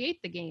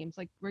create the games?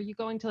 Like, were you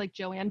going to like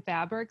Joanne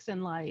Fabrics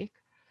and like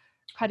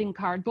cutting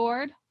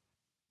cardboard?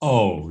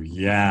 Oh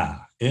yeah,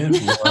 it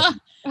was.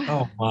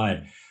 Oh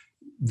my,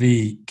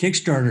 the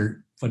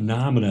Kickstarter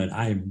phenomenon.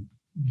 I'm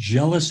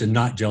jealous and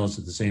not jealous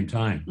at the same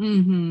time.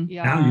 Mm-hmm.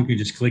 Yeah. Now you can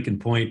just click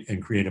and point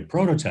and create a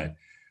prototype.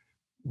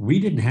 We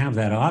didn't have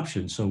that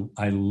option, so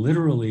I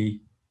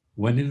literally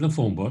went into the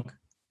phone book,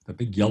 the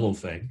big yellow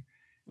thing,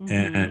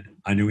 and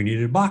I knew we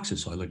needed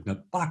boxes, so I looked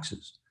up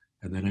boxes,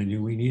 and then I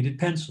knew we needed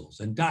pencils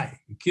and die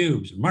and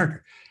cubes and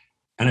marker,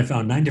 and I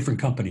found 9 different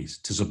companies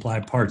to supply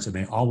parts, and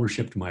they all were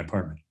shipped to my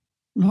apartment.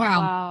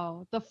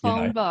 Wow. The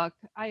phone book.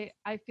 I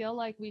feel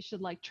like we should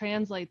like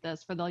translate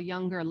this for the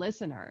younger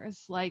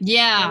listeners. Like,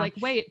 yeah, like,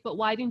 wait, but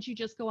why didn't you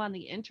just go on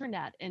the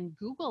internet and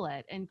Google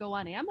it and go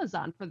on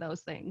Amazon for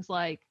those things?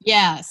 Like,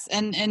 yes.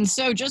 And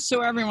so just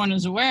so everyone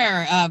is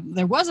aware,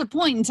 there was a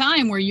point in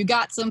time where you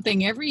got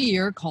something every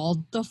year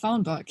called the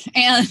phone book,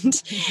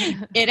 and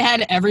it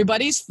had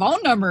everybody's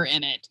phone number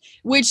in it,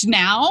 which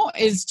now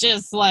is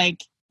just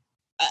like,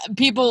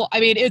 people, I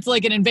mean, it's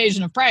like an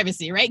invasion of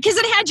privacy, right? Because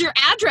it had your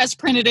address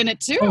printed in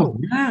it too. Oh,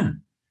 yeah.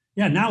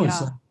 Now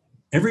it's like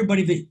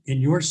everybody that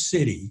in your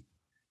city,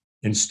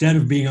 instead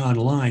of being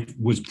online,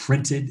 was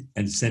printed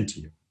and sent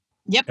to you.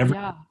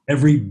 Yep.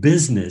 Every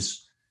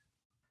business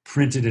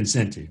printed and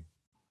sent to you.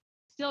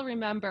 Still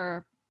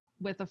remember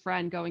with a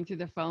friend going through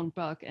the phone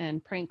book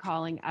and prank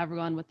calling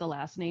everyone with the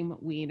last name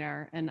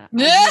Wiener. And I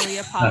really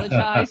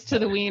apologize to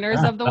the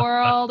Wieners of the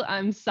world.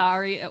 I'm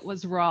sorry, it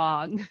was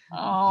wrong.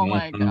 Oh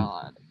my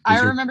God.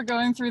 I remember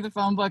going through the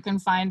phone book and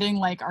finding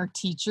like our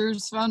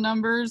teachers' phone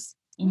numbers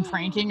and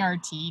pranking our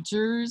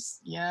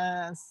teachers.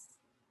 Yes.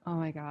 Oh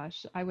my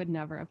gosh. I would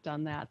never have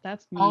done that.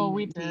 That's mean. Oh,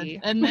 we did.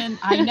 And then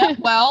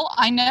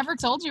I never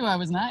told you I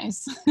was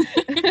nice.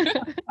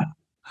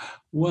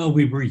 Well,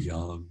 we were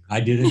young. I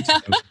did it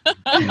too.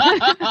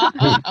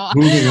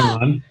 Moving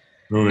on.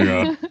 Moving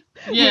on.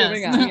 Yes.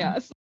 Moving on,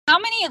 yes. How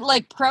many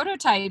like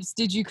prototypes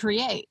did you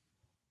create?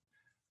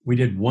 We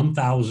did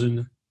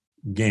 1,000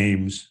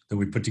 games that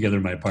we put together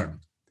in my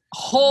apartment.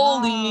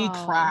 Holy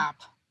Wow. crap.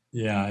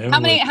 Yeah. How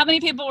many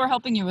people were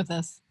helping you with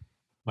this?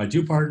 My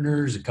two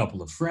partners, a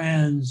couple of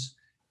friends,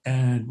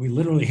 and we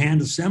literally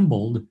hand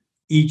assembled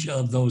each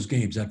of those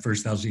games, that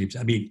first 1,000 games.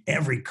 I mean,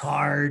 every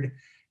card,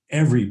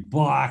 every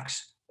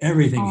box,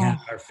 everything had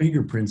our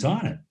fingerprints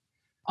on it.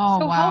 Oh,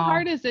 So wow. how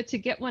hard is it to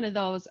get one of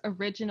those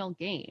original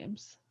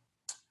games?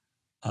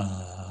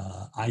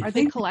 Are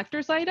they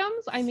collector's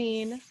items? I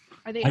mean,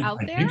 are they out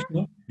I there? think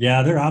so.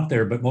 Yeah, they're out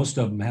there, but most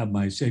of them have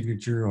my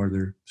signature or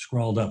they're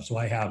scrawled up. So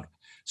I have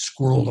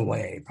squirreled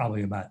away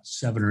probably about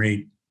 7 or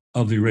 8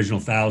 of the original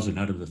 1,000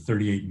 out of the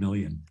 38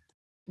 million.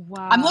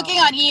 Wow. I'm looking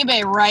on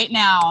eBay right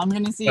now. I'm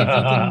going to see if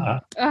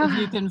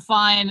you you can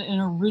find an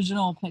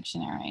original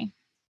Pictionary.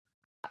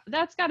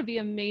 That's got to be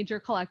a major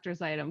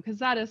collector's item because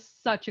that is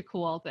such a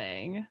cool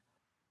thing.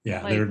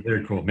 Yeah, Like-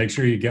 they're cool. Make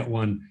sure you get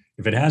one.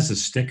 If it has a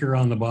sticker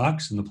on the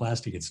box and the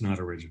plastic, it's not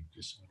original.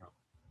 Just so you know.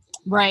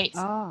 Right.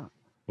 Oh.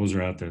 Those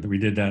are out there. We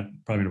did that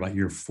probably in about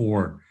year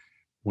 4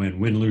 when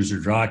Win, Lose, or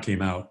Draw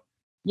came out,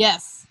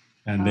 Yes.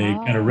 and they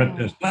kind of ripped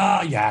Oh. us.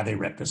 Oh, yeah, they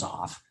ripped us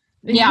off.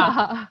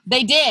 Yeah.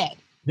 They did.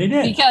 They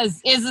did.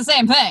 Because it's the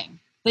same thing.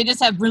 They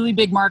just have really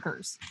big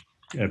markers.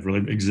 Yeah,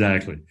 really,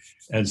 exactly.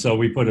 And so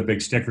we put a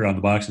big sticker on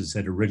the box that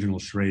said "Original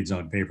Charades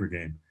on Paper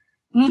Game."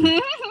 Mhm.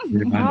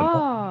 Remind the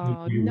Oh,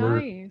 public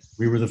nice.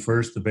 we were the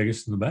first, the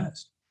biggest, and the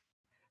best.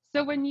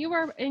 So when you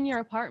were in your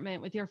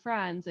apartment with your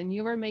friends and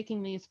you were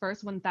making these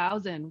first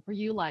 1,000, were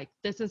you like,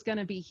 this is going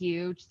to be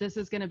huge? This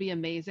is going to be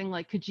amazing?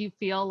 Like, could you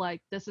feel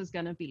like this is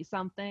going to be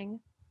something?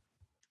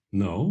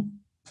 No.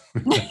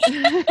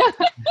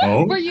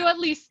 No. Were you at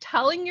least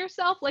telling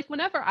yourself, like,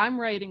 whenever I'm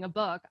writing a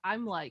book,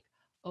 I'm like,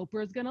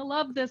 Oprah's going to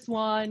love this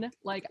one.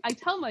 Like, I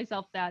tell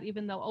myself that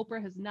even though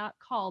Oprah has not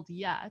called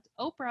yet.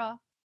 Oprah,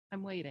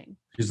 I'm waiting.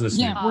 She's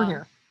listening. Yeah, we're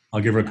here.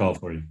 I'll give her a call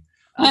for you.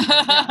 Okay,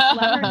 yeah,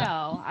 let her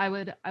know. I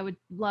would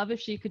love if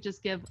she could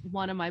just give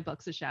one of my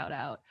books a shout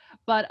out.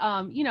 But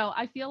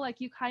I feel like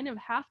you kind of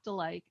have to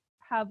like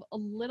have a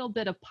little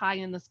bit of pie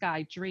in the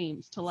sky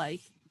dreams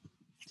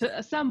to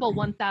assemble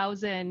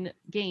 1,000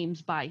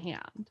 games by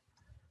hand.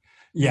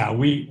 Yeah,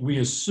 we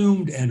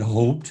assumed and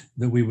hoped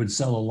that we would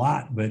sell a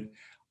lot, but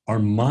our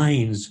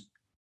minds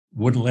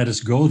wouldn't let us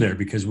go there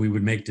because we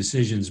would make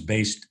decisions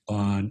based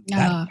on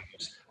that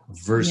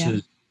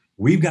versus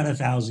we've got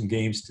 1,000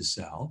 games to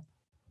sell.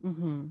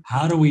 Mm-hmm.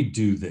 How do we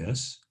do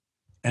this?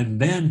 And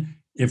then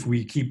if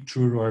we keep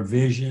true to our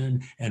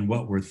vision and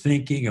what we're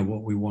thinking and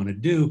what we want to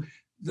do,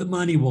 the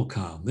money will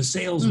come, the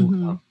sales will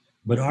Mhm. come.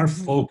 But our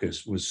Mhm.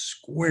 focus was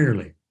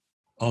squarely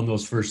on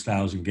those first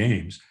 1,000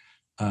 games.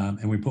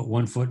 And we put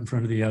one foot in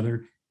front of the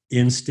other.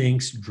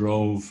 Instincts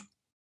drove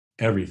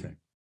everything.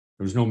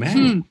 There was no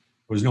manual. Hmm. There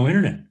was no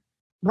internet.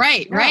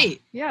 Right, Yeah.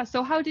 right. Yeah.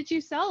 So how did you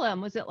sell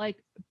them? Was it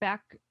like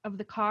back of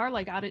the car,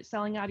 like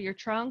selling out of your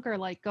trunk, or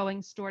like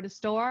going store to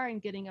store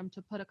and getting them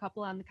to put a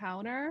couple on the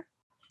counter?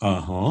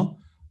 Uh-huh.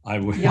 I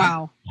would.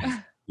 Wow.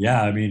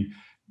 Yeah, I mean,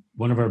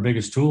 one of our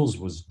biggest tools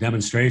was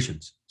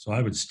demonstrations. So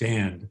I would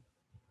stand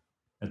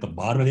at the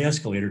bottom of the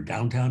escalator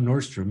downtown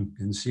Nordstrom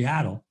in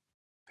Seattle,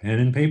 pen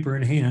and paper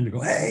in hand, to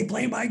go, hey,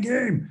 play my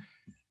game.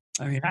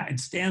 I mean, I'd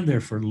stand there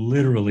for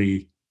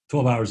literally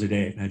 12 hours a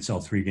day and I'd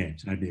sell 3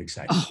 games and I'd be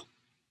excited.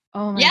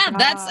 Oh my Yeah,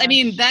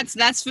 gosh.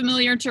 that's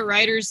familiar to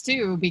writers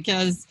too,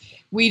 because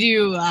we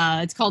do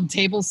it's called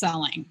table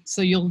selling.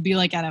 So you'll be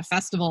like at a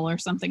festival or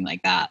something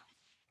like that.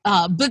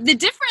 But the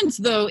difference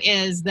though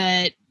is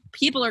that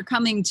people are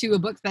coming to a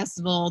book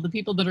festival. The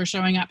people that are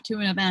showing up to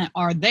an event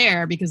are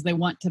there because they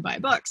want to buy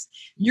books.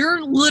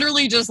 You're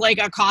literally just like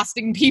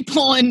accosting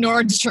people in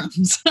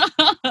Nordstrom's.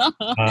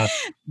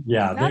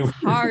 Yeah, That's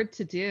hard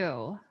to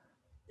do.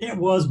 It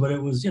was, but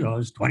it was, I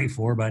was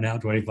 24 by now,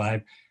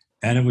 25,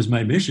 and it was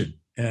my mission.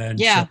 And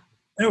Yeah. so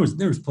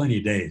there was plenty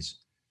of days,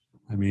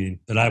 I mean,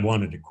 that I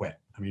wanted to quit.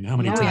 I mean, how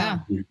many Yeah.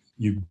 times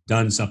you've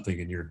done something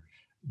and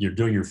you're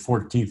doing your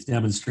 14th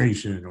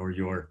demonstration or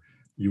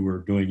you were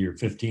doing your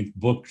 15th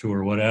book tour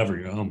or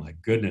whatever. Oh my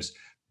goodness.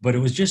 But it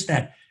was just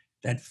that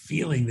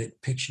feeling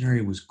that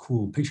Pictionary was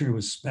cool. Pictionary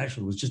was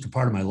special. It was just a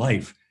part of my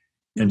life.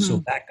 And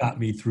so that got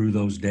me through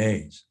those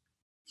days.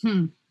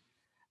 Hmm.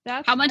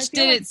 That's, How I much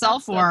feel did like it sell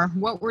that's the- for?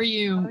 What were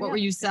you Oh, what yeah. were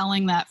you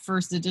selling that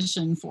first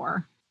edition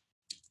for?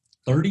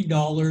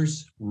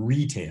 $30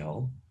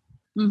 retail.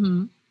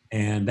 Mm-hmm.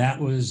 And that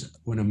was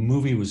when a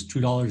movie was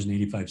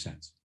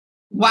 $2.85.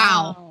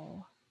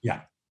 Wow.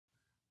 Yeah.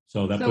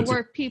 So that So puts were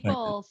it,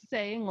 people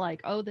saying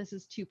like, oh, this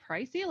is too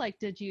pricey? Like,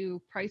 did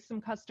you price some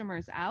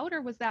customers out,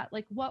 or was that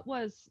like what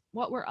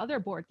were other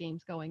board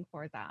games going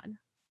for then?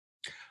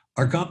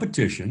 our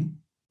competition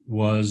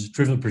was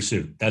Trivial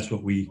Pursuit. That's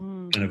what we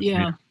Mm. kind of Yeah.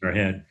 made in our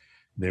head.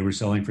 They were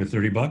selling for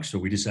 $30, so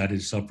we decided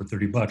to sell for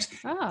 $30.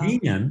 Oh.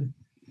 And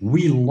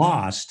we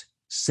lost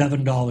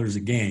 $7 a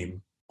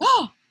game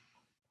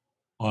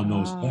on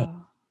those.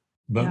 Oh.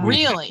 But Yeah.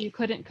 Really? You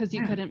couldn't, because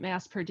you Yeah. couldn't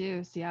mass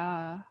produce.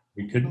 Yeah.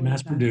 we couldn't Believe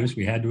mass that. produce.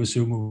 We had to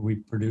assume when we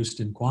produced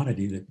in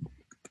quantity that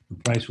the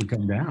price would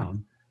come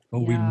down. But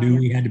we Yeah. knew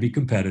we had to be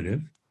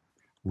competitive.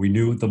 We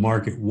knew what the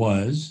market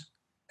was.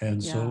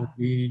 And Yeah. so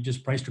we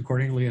just priced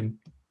accordingly and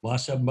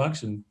lost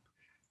 $7 and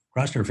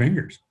crossed our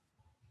fingers.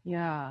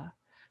 Yeah.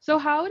 So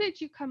how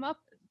did you come up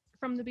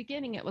from the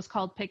beginning? It was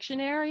called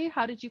Pictionary.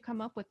 How did you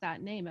come up with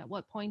that name? At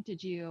what point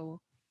did you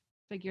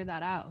figure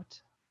that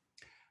out?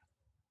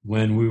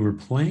 When we were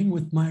playing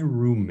with my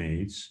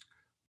roommates,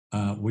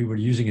 we were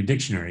using a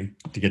dictionary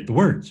to get the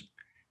words.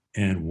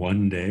 And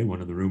one day,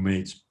 one of the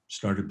roommates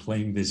started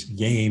playing this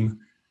game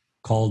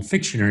called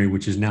Fictionary,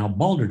 which is now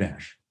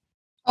Balderdash.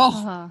 Oh,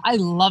 Uh-huh. I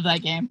love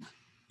that game.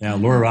 Now,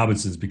 Laura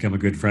Robinson's become a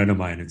good friend of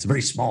mine. It's a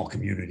very small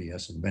community,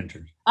 us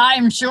inventors.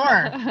 I'm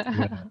sure.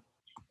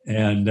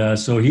 And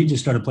so he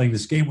just started playing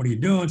this game. What are you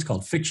doing? It's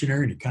called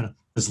Fictionary. And he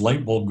this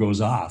light bulb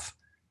goes off.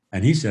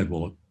 And he said,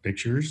 well,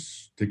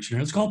 pictures,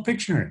 dictionary, it's called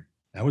Pictionary.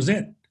 That was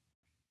it.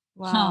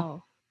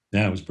 Wow.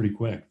 Yeah, it was pretty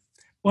quick.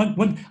 I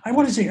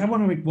want to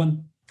make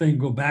one thing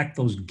go back,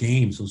 those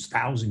games, those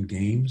 1,000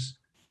 games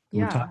that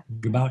we're Yeah.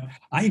 talking about.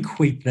 I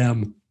equate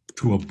them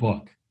to a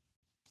book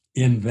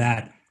in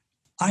that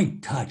I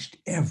touched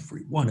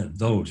every one of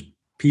those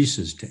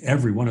pieces to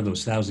every one of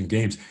those 1,000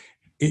 games.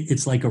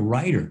 It's like a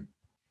writer.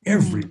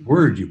 Every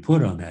word you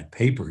put on that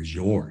paper is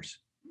yours.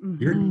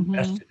 You're Mhm.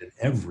 invested in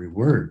every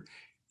word.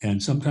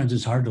 And sometimes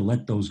it's hard to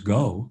let those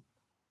go.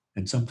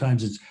 And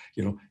sometimes it's,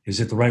 is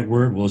it the right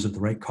word? Well, is it the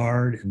right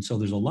card? And so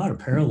there's a lot of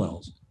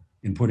parallels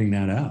in putting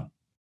that out.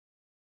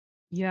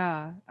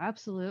 Yeah,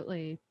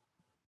 absolutely.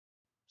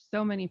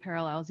 So many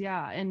parallels.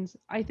 Yeah. And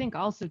I think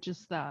also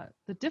just the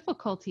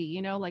difficulty,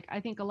 like I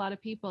think a lot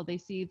of people, they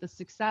see the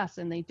success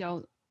and they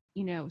don't,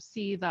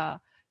 see the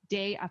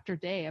day after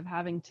day of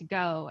having to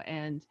go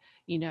and,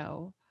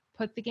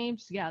 put the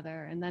games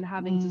together and then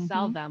having to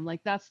sell them.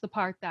 Like that's the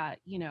part that,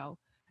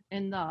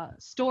 in the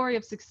story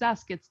of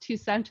success gets 2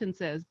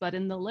 sentences, but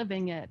in the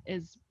living it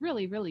is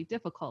really, really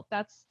difficult.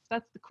 That's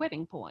the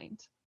quitting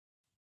point.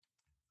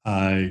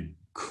 I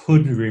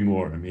couldn't agree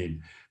more. I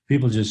mean,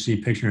 people just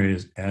see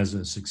Pictionary as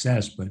a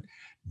success, but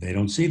they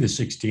don't see the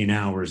 16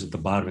 hours at the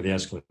bottom of the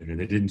escalator.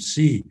 They didn't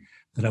see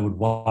that I would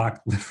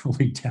walk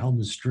literally down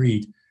the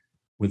street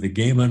with a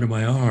game under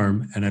my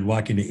arm and I'd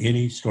walk into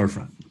any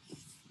storefront.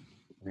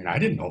 I mean, I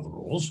didn't know the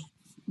rules.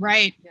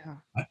 Right. Yeah.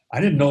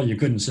 I didn't know you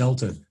couldn't sell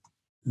to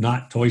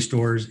not toy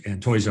stores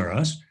and Toys R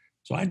Us.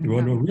 So I'd go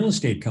into a real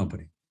estate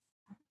company,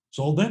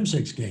 sold them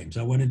 6 games.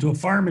 I went into a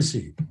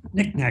pharmacy,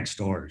 knick-knack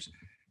stores,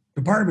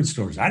 department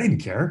stores. I didn't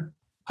care.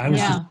 I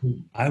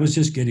was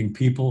just getting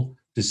people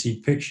to see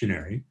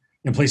Pictionary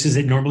in places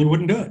they normally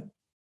wouldn't do it.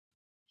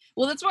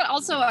 Well, that's what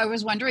also I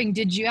was wondering,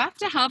 did you have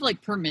to have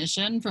like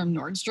permission from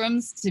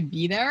Nordstrom's to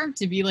be there,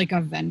 to be like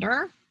a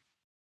vendor?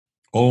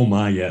 Oh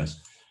my, yes.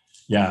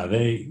 Yeah,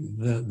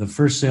 the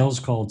first sales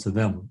call to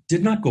them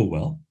did not go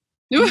well.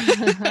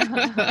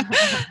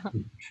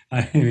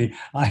 I mean,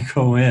 I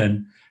go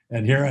in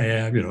and here I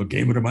am,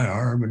 game under my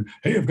arm and,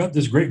 hey, I've got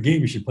this great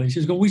game you should play.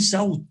 She goes, we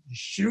sell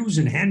shoes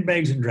and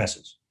handbags and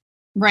dresses.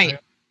 Right.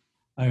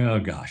 Oh,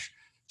 gosh.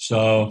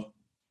 So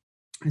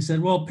I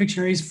said, well,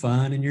 Pictionary is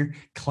fun and your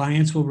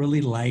clients will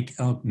really like,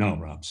 oh, no,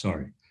 Rob,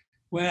 sorry.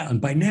 Well,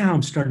 and by now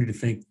I'm starting to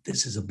think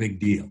this is a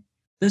big deal.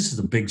 This is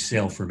a big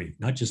sale for me,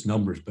 not just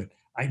numbers, but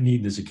I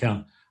need this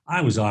account.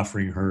 I was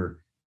offering her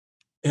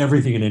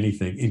everything and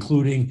anything,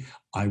 including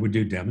I would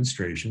do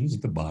demonstrations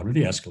at the bottom of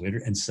the escalator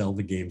and sell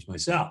the games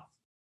myself.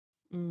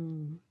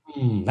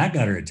 That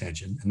got her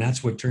attention, and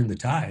that's what turned the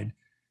tide.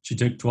 She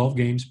took 12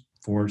 games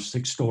for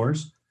 6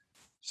 stores,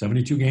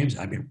 72 games.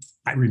 I mean,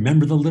 I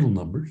remember the little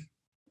numbers.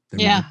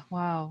 They were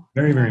Wow.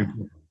 very, very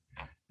important.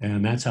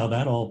 And that's how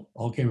that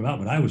all came about.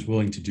 But I was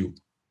willing to do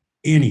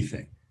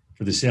anything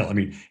for the sale. I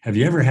mean, have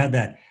you ever had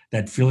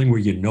that feeling where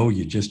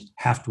you just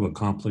have to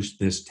accomplish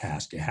this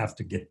task? You have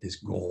to get this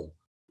goal.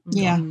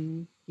 Yeah.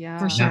 Yeah.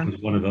 For sure. That was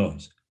one of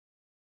those.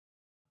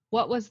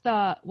 What was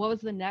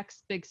the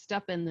next big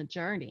step in the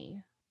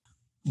journey?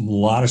 A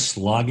lot of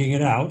slogging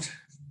it out,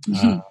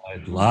 a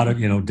lot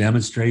of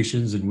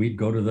demonstrations, and we'd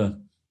go to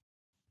the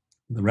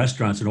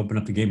restaurants and open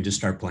up the game and just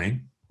start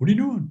playing. What are you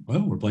doing?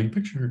 Well, we're playing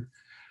Pictionary.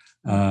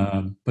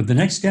 But the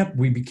next step,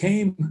 we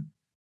became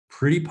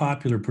pretty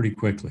popular pretty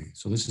quickly.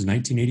 So this is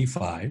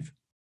 1985,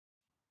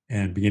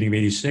 and beginning of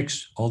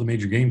 86, all the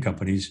major game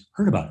companies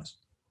heard about us,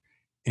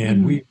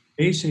 and we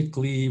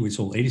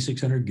sold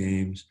 8,600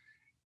 games,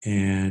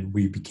 and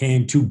we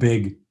became too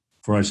big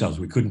for ourselves.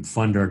 We couldn't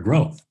fund our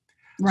growth.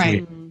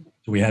 Right.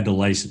 So we had to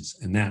license.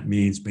 And that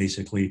means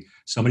basically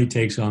somebody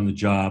takes on the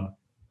job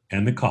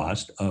and the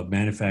cost of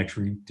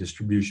manufacturing,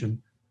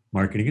 distribution,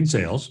 marketing, and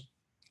sales,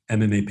 and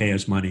then they pay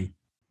us money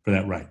for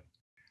that right.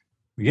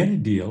 We get a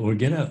deal, or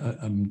get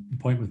an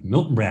appointment with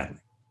Milton Bradley,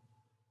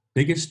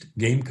 biggest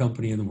game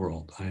company in the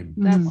world.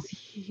 That's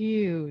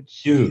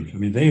huge. Huge. I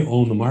mean, they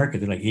own the market.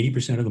 They're like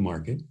 80% of the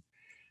market.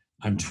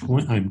 I'm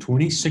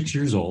 26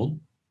 years old.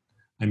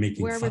 I'm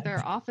making. Where were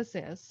their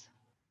offices?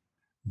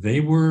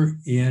 They were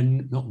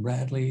in Milton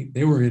Bradley.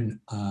 They were in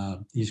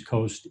East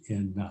Coast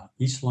in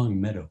East Long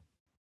Meadow.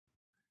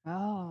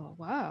 Oh,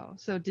 wow.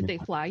 So did they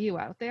fly you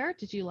out there?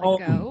 Did you Oh,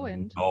 go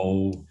and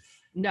no.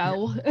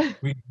 no?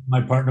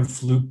 My partner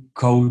flew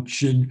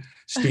coach and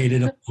stayed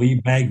at a flea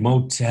bag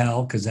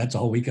motel because that's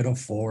all we could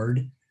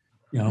afford.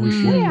 You know, we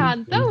shared.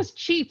 Man, those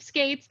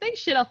cheapskates, they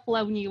should have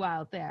flown you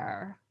out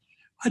there.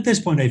 At this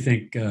point, I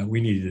think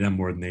we needed them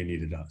more than they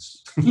needed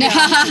us.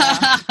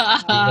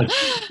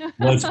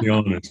 Let's be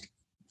honest.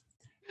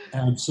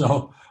 And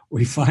so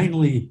we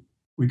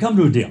come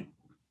to a deal.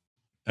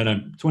 And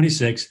I'm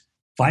 26,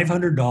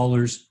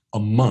 $500 a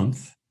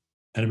month,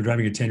 and I'm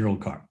driving a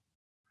 10-year-old car.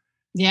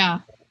 Yeah.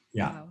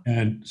 Yeah. Wow.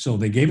 And so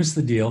they gave us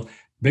the deal,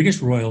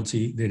 biggest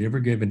royalty they'd ever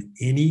given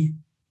any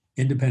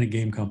independent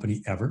game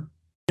company ever.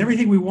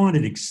 Everything we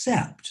wanted,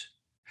 except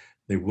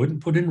they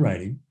wouldn't put in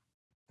writing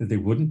that they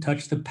wouldn't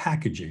touch the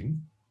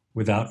packaging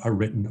without our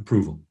written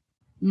approval.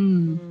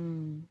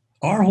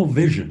 Our whole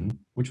vision,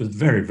 which was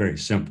very, very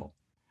simple,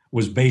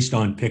 was based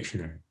on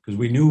Pictionary because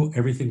we knew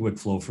everything would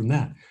flow from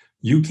that.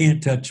 You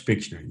can't touch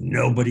Pictionary.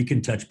 Nobody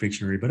can touch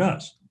Pictionary but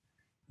us.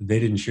 They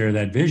didn't share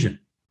that vision.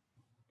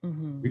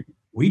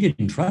 We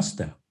didn't trust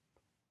them.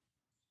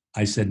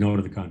 I said no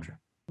to the contract.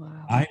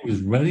 Wow. I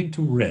was ready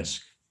to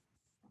risk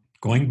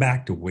going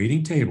back to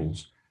waiting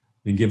tables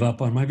and give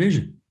up on my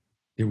vision.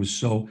 It was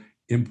so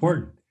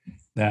important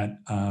that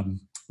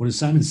what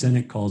Simon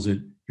Sinek calls it,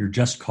 your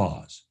just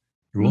cause.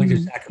 You're willing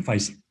to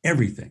sacrifice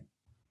everything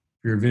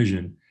for your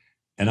vision.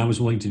 And I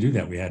was willing to do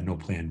that. We had no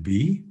plan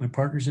B, my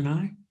partners and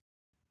I.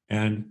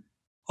 And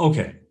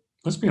okay,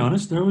 let's be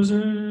honest, there was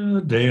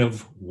a day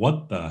of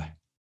what the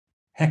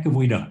heck have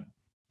we done?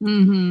 I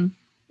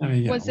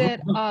mean, Was it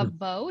a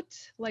vote?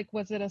 Like,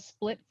 was it a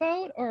split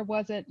vote, or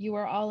was it you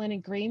were all in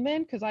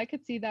agreement? Because I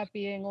could see that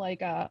being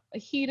like a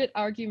heated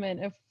argument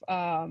if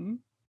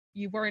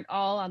you weren't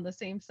all on the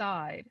same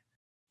side.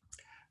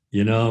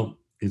 You know,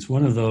 it's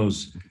one of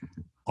those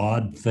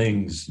odd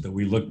things that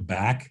we look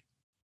back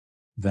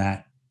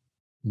that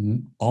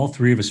all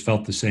three of us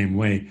felt the same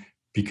way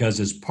because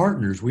as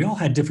partners, we all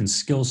had different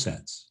skill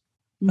sets.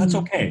 That's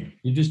okay.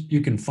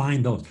 You can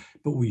find those,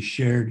 but we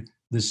shared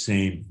the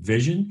same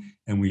vision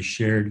and we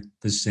shared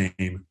the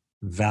same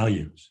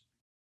values.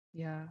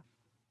 Yeah.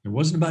 It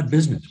wasn't about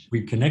business.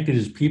 We connected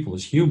as people,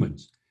 as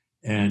humans.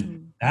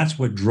 And that's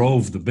what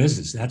drove the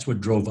business. That's what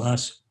drove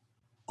us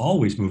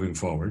always moving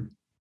forward.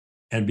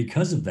 And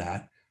because of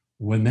that,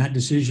 when that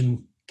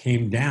decision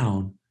came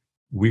down,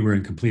 we were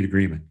in complete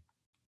agreement.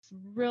 It's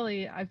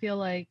really, I feel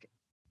like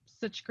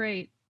such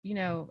great,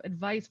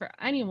 advice for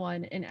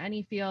anyone in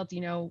any field,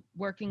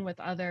 working with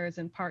others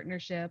and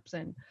partnerships.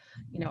 And,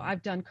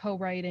 I've done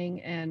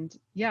co-writing and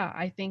yeah,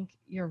 I think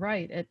you're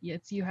right.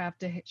 It's you have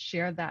to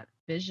share that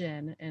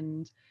vision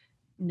and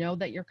know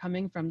that you're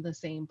coming from the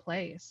same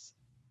place.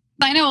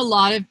 I know a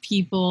lot of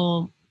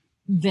people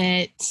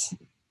that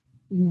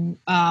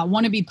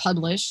want to be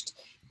published.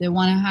 They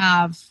want to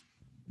have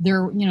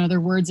their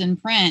words in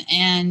print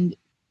and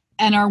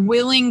are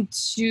willing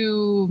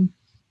to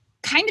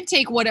kind of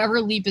take whatever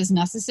leap is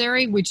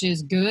necessary, which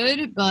is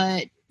good,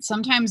 but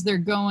sometimes they're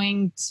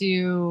going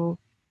to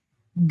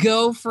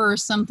go for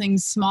something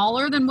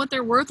smaller than what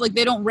they're worth. Like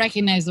they don't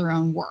recognize their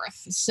own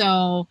worth.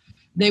 So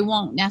they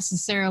won't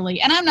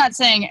necessarily, and I'm not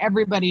saying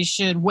everybody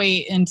should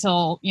wait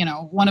until,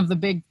 one of the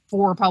big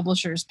four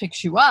publishers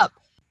picks you up.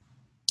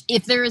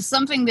 If there is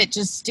something that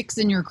just sticks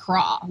in your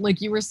craw, like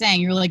you were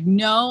saying, you're like,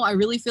 no, I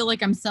really feel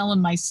like I'm selling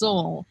my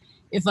soul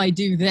if I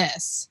do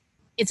this.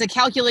 It's a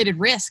calculated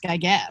risk, I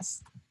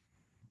guess.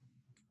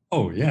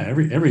 Oh yeah,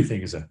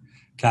 everything is a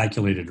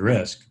calculated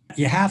risk.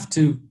 You have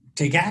to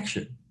take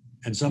action,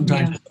 and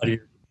sometimes it's out of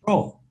your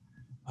control.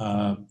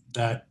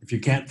 That if you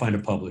can't find a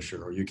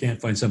publisher or you can't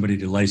find somebody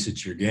to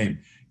license your game,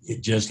 you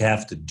just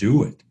have to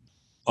do it.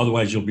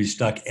 Otherwise, you'll be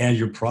stuck, and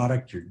your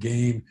product, your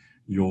game,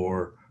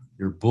 your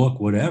book,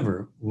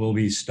 whatever, will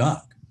be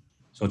stuck.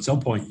 So at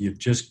some point, you've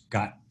just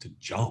got to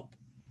jump.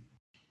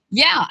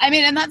 Yeah, I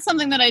mean, and that's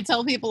something that I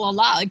tell people a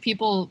lot. Like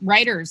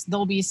writers,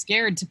 they'll be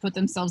scared to put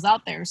themselves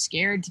out there,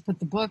 scared to put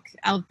the book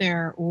out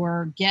there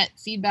or get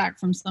feedback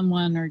from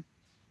someone or,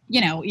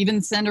 even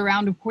send a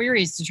round of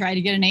queries to try to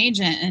get an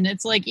agent. And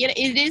it's like,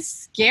 it is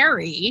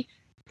scary.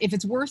 If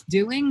it's worth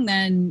doing,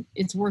 then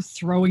it's worth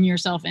throwing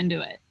yourself into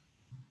it.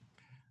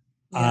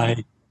 Yeah.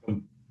 I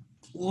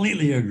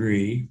completely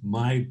agree.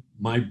 My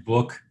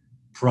book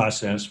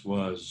process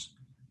was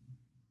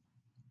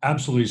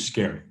absolutely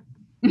scary.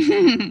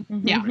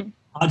 Yeah,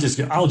 I'll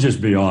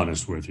just be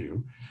honest with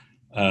you.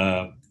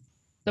 The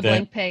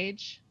blank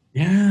page.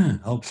 Yeah,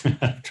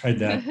 I've tried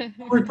that. It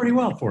worked pretty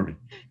well for me.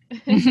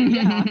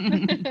 Yeah.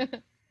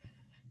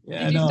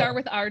 Did you start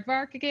with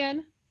Aardvark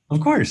again?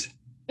 Of course.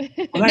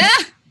 Well,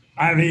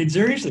 I mean,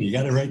 seriously, you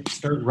got to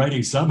start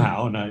writing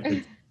somehow,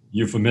 and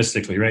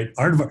euphemistically, right?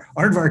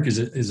 Aardvark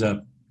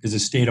is a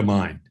state of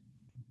mind.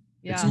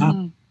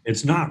 Yeah.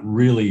 It's not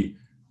really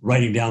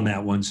writing down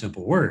that one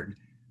simple word,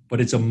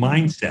 but it's a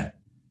mindset.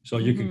 So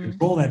you can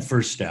control that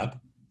first step,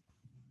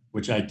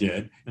 which I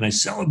did, and I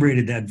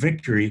celebrated that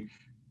victory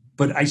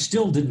but I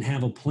still didn't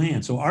have a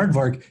plan. So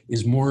Aardvark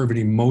is more of an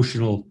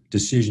emotional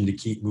decision to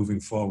keep moving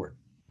forward.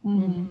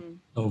 Mhm.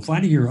 So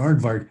finding your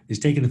aardvark is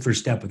taking the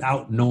first step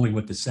without knowing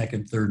what the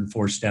second, third, and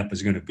fourth step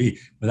is going to be,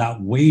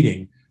 without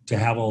waiting to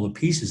have all the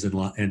pieces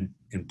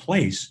in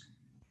place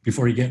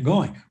before you get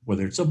going,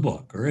 whether it's a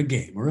book or a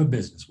game or a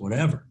business,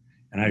 whatever.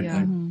 And I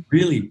Mhm.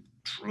 really,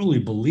 truly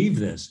believe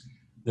this,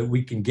 that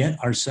we can get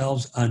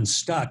ourselves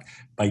unstuck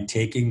by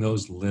taking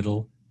those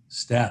little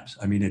steps.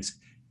 I mean,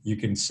 you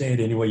can say it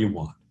any way you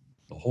want.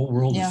 The whole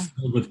world Yeah. is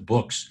filled with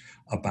books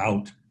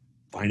about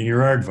finding your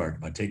aardvark,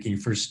 about taking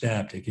your first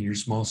step, taking your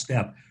small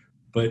step.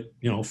 But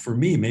for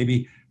me,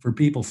 maybe for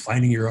people,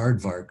 finding your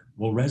aardvark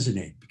will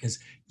resonate because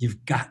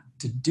you've got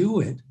to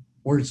do it,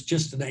 or it's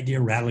just an idea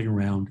rattling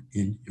around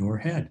in your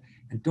head.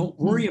 And don't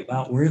worry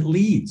about where it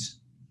leads.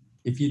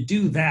 If you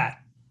do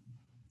that,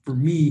 for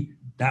me,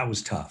 that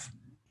was tough.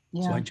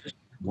 So Yeah. I just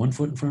one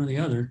foot in front of the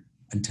other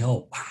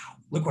until, wow,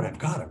 look what I've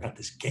got. I've got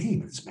this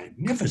game. It's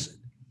magnificent.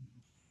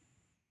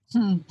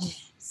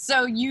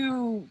 So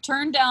you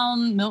turned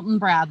down Milton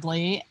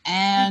Bradley,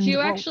 and Did you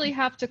actually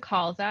have to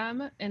call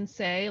them and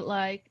say,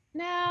 like,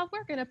 nah,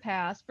 we're going to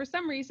pass? For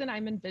some reason,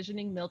 I'm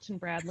envisioning Milton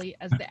Bradley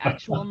as the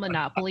actual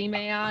Monopoly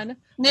man,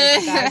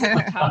 like the guy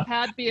with the top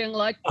hat being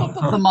like,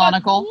 the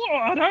monocle?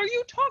 what are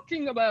you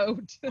talking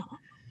about?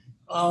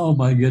 Oh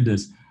my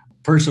goodness.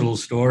 Personal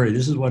story.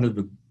 This is one of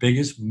the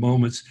biggest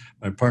moments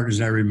my partners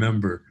and I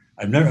remember.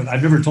 I've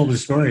never told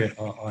this story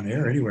on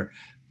air anywhere,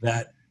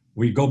 that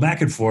we go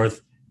back and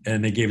forth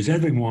and they gave us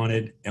everything we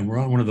wanted, and we're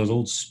on one of those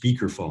old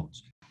speaker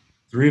phones.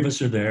 Three of us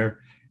are there,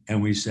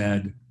 and we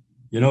said,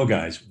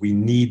 guys, we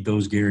need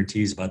those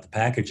guarantees about the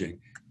packaging.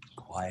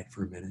 Quiet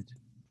for a minute.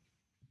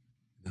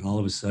 And all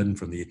of a sudden,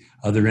 from the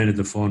other end of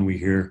the phone, we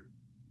hear,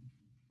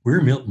 we're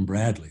Milton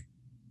Bradley.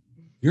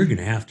 You're going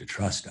to have to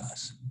trust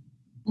us.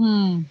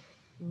 Mm.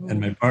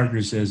 And my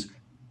partner says,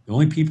 the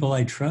only people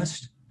I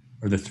trust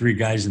are the three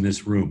guys in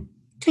this room.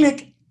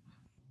 Click.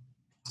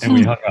 And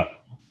we hung up.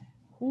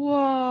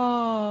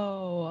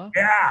 Whoa.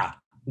 Yeah.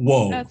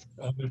 Whoa.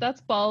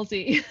 That's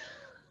ballsy.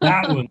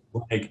 That was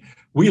like,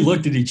 we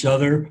looked at each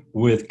other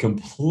with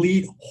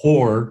complete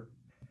horror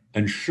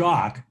and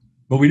shock,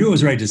 but we knew it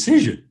was the right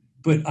decision.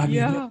 But I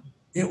mean,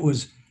 it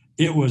was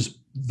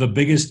the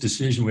biggest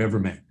decision we ever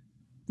made.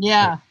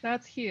 Yeah.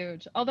 That's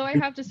huge. Although I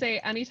have to say,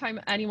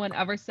 anytime anyone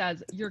ever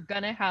says, you're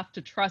going to have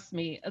to trust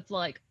me, it's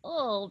like,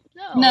 oh,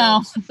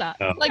 no.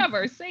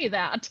 Never say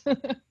that.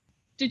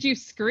 Did you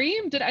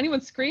scream? Did anyone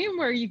scream?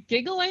 Were you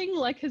giggling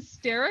like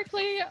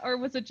hysterically? Or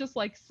was it just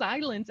like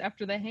silence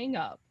after the hang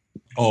up?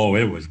 Oh,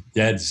 it was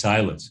dead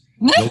silence.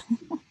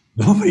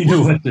 Nobody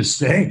knew what to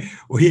say.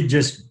 We had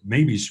just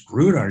maybe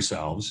screwed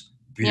ourselves.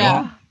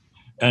 Yeah.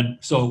 And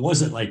so it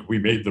wasn't like we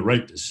made the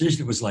right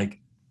decision. It was like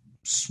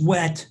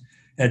sweat,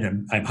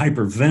 and I'm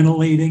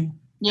hyperventilating.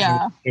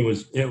 Yeah. It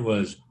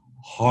was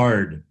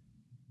hard,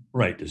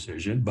 right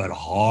decision, but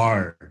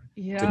hard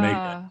to make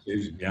that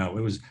decision. Yeah,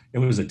 it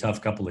was a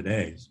tough couple of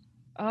days.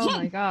 Oh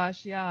my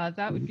gosh, yeah,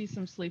 that would be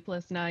some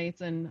sleepless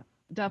nights and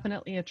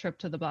definitely a trip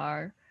to the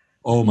bar.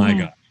 Oh my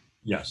God.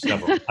 Yeah,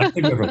 several. I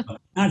think we ever,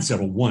 not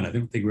several, one. I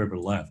don't think we ever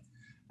left.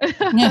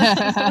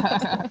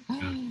 The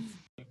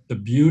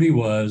beauty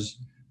was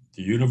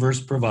the universe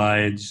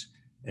provides,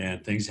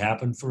 and things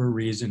happen for a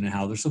reason and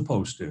how they're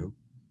supposed to.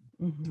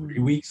 3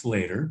 weeks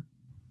later,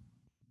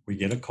 we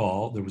get a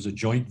call. There was a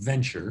joint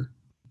venture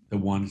that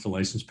wanted to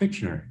license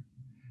Pictionary.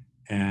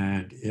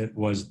 And it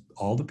was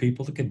all the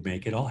people that could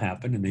make it all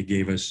happen. And they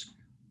gave us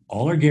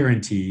all our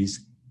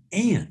guarantees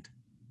and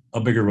a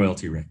bigger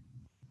royalty rate.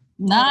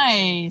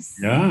 Nice.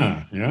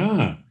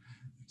 Yeah.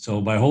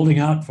 So by holding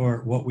out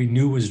for what we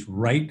knew was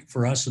right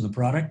for us in the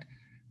product,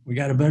 we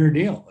got a better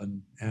deal.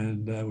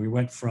 And we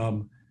went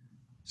from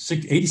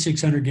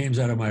 8,600 games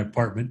out of my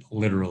apartment,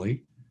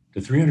 literally,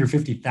 to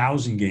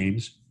 350,000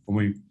 games when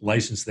we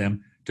licensed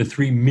them, to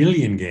 3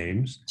 million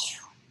games.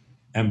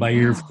 And by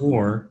year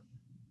 4,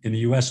 in the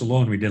US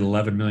alone, we did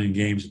 11 million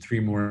games and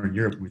 3 more in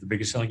Europe. We're the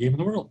biggest selling game in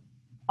the world.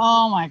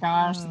 Oh my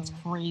gosh, that's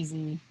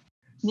crazy.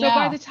 So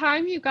by the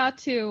time you got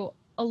to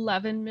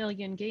 11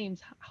 million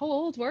games, how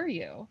old were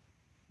you?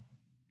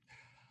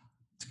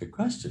 That's a good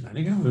question. I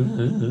think I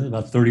was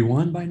about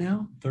 31 by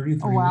now.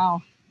 33. Oh,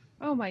 wow.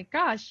 Oh my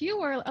gosh, you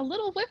were a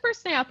little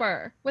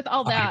whippersnapper with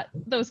all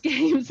those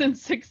games and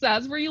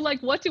success. Were you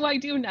like, what do I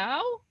do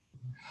now?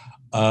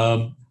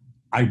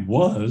 I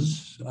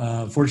was.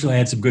 Fortunately, I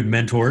had some good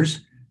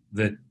mentors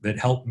that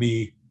helped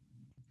me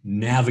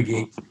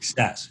navigate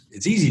success.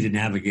 It's easy to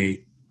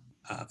navigate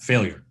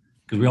failure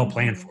because we all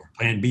plan for it.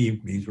 Plan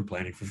B means we're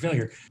planning for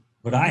failure.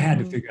 But I had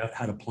to figure out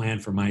how to plan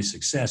for my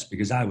success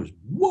because I was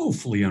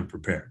woefully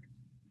unprepared.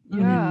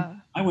 Yeah.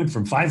 I went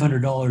from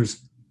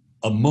 $500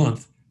 a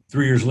month.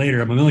 3 years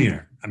later, I'm a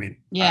millionaire. I mean,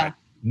 I had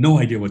no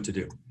idea what to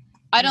do.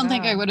 I don't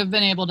think I would have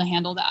been able to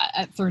handle that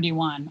at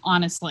 31,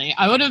 honestly.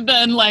 I would have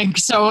been like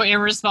so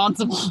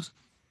irresponsible.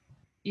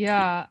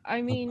 Yeah.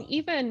 I mean,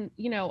 even,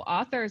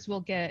 authors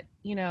will get,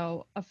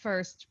 a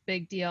first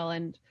big deal.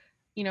 And,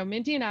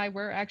 Mindy and I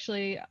were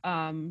actually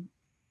 2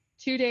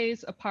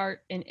 days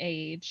apart in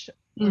age.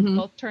 We're Mhm.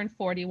 both turned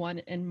 41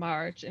 in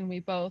March, and we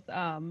both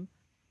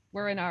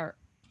were in our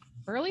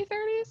early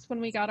 30s when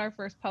we got our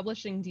first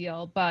publishing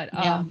deal. But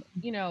Yeah.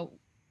 you know,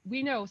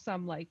 we know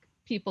some like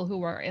people who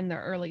were in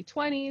their early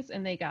 20s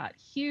and they got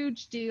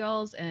huge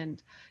deals,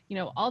 and you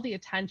know, all the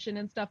attention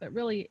and stuff.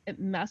 It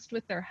messed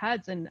with their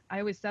heads. And I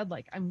always said,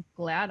 like, I'm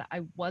glad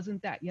I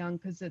wasn't that young,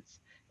 because it's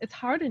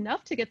hard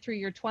enough to get through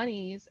your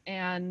 20s,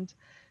 and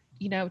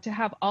you know, to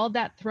have all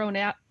that thrown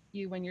at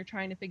you when you're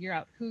trying to figure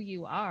out who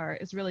you are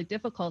is really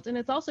difficult. And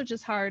it's also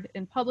just hard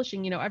in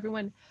publishing. You know,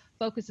 everyone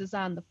focuses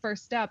on the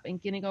first step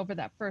and getting over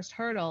that first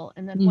hurdle.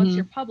 And then once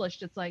you're Mhm.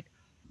 published, it's like,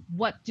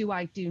 what do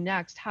I do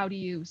next? How do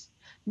you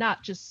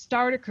not just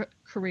start a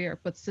career,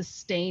 but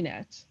sustain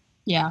it?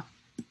 Yeah.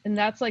 And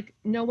that's like,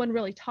 no one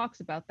really talks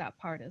about that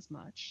part as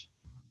much.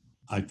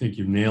 I think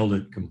you nailed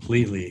it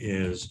completely,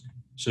 is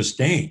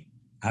sustain.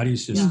 How do you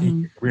Yeah.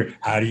 sustain your career?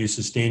 How do you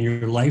sustain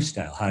your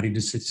lifestyle? How do you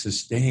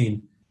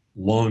sustain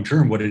long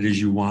term what it is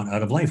you want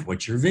out of life?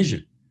 What's your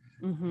vision?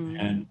 Mm-hmm.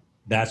 And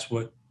that's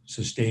what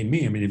sustained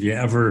me. I mean, if you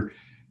ever,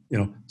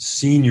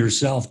 seen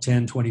yourself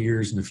 10, 20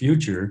 years in the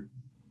future,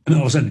 and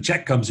all of a sudden a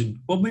check comes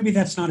in, well, maybe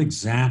that's not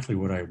exactly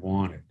what I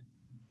wanted.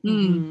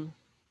 Mm.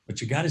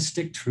 But you got to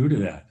stick true to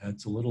that.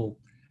 That's a little,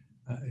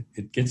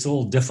 it gets a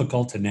little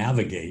difficult to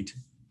navigate,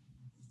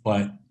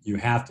 but you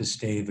have to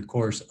stay the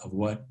course of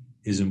what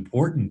is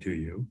important to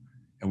you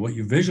and what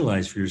you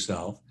visualize for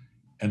yourself,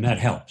 and that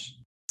helps.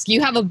 You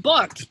have a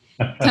book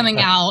coming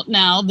out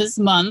now this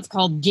month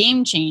called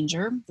Game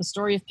Changer, the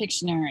story of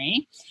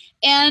Pictionary.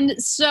 And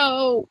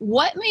so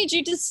what made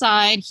you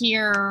decide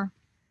here,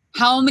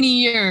 how many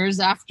years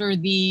after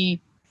the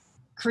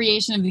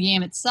creation of the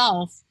game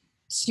itself,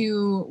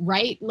 to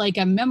write like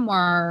a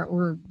memoir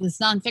or this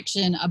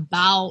nonfiction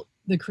about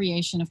the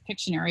creation of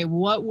Pictionary?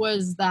 What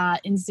was that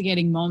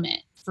instigating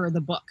moment for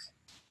the book?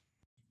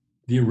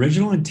 The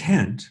original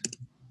intent,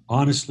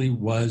 honestly,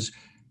 was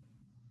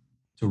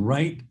to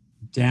write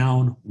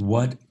down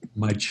what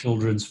my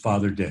children's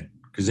father did,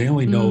 because they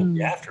only know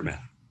the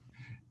aftermath.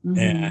 Mhm.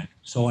 And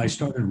so I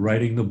started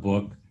writing the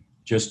book,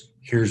 just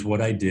here's what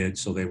I did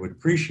so they would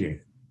appreciate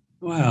it.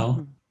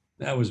 Well,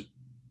 that was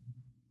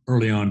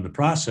early on in the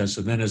process.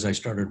 And then as I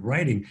started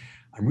writing,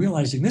 I'm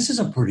realizing this is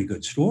a pretty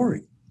good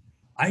story.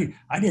 I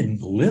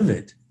didn't live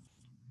it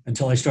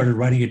until I started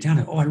writing it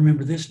down. Oh, I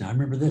remember this now. I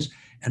remember this.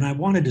 And I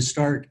wanted to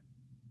start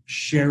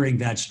sharing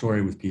that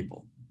story with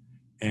people.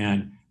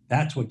 And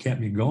that's what kept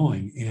me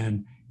going.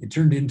 And it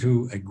turned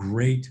into a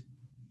great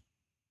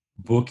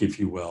book, if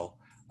you will.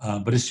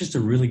 But it's just a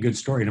really good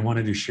story. And I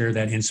wanted to share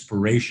that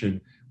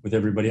inspiration with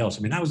everybody else.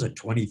 I mean, I was a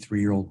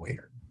 23-year-old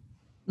waiter.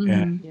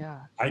 And Yeah.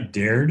 I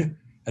dared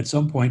at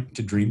some point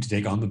to dream to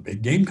take on the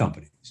big game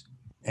companies.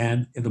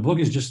 And the book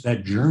is just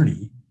that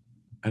journey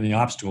and the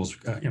obstacles,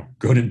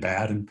 good and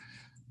bad and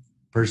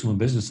personal and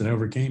business, that I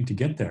overcame to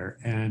get there.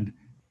 And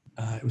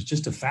it was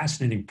just a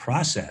fascinating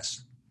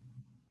process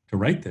to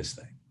write this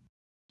thing.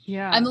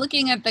 Yeah. I'm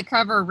looking at the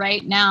cover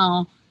right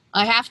now.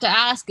 I have to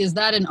ask, is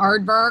that an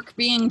aardvark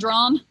being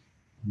drawn?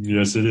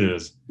 Yes, it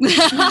is.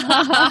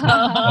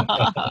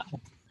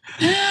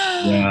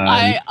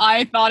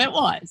 I thought it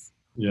was.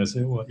 Yes,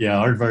 it was. Yeah,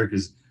 aardvark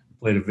has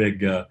played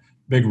a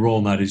big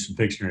role, not just in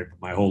Pictionary,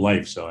 but my whole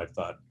life. So I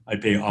thought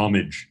I'd pay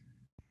homage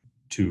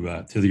to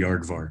the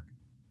aardvark.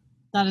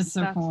 That is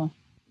so cool.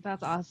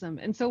 That's awesome.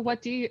 And so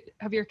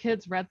have your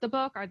kids read the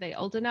book? Are they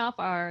old enough?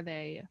 Are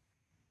they?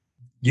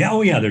 Yeah.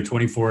 Oh, yeah. They're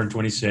 24 and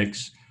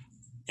 26.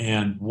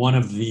 And one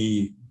of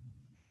the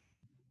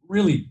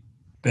really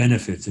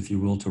benefits, if you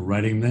will, to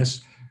writing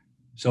this.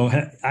 So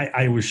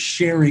I was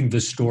sharing the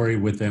story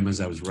with them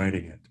as I was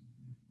writing it.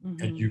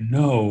 And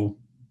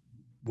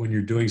when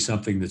you're doing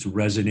something that's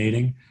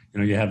resonating,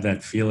 you have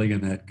that feeling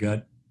and that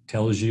gut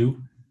tells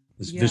you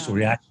this visceral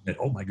reaction that,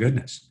 oh my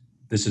goodness,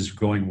 this is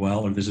going well,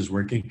 or this is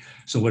working.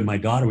 So when my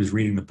daughter was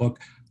reading the book,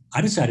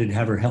 I decided to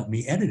have her help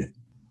me edit it.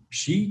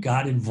 She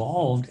got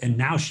involved, and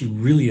now she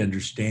really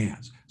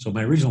understands. So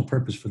my original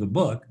purpose for the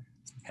book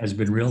has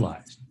been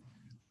realized.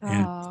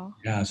 And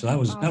so that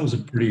was a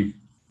pretty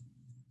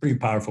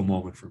powerful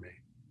moment for me.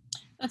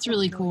 That's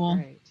really cool.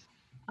 Great.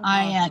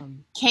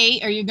 Awesome.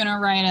 Kate, are you going to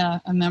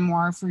write a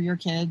memoir for your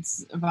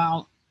kids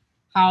about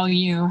how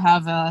you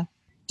have a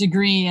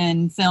degree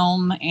in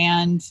film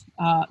and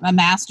a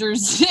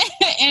master's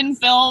in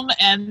film,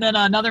 and then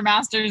another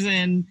master's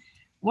in,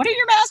 what are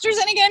your masters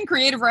in again?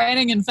 Creative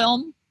writing and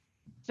film?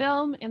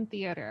 Film and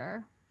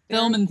theater.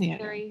 Film and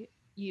theater. Very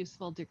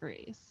useful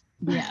degrees.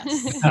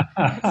 Yes.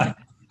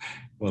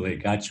 Well, they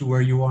got you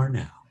where you are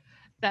now.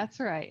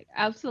 That's right.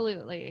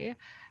 Absolutely.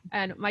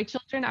 And my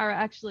children are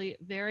actually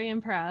very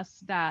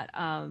impressed that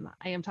I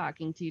am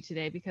talking to you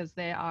today, because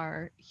they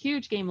are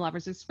huge game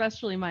lovers,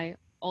 especially my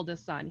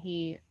oldest son.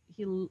 He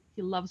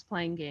loves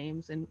playing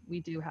games, and we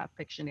do have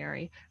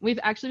Pictionary. We've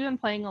actually been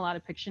playing a lot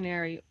of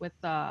Pictionary with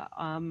the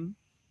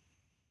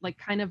like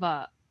kind of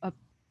a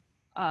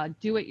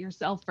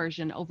do-it-yourself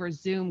version over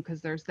Zoom,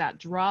 because there's that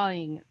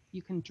drawing.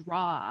 You can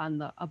draw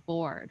on a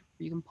board.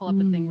 You can pull up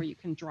a thing where you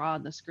can draw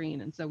on the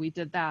screen. And so we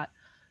did that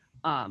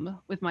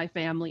with my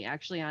family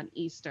actually on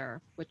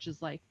Easter, which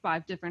is like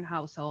 5 different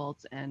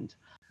households, and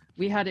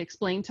we had to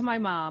explain to my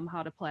mom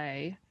how to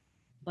play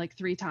like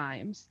 3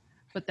 times,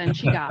 but then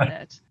she got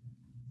it.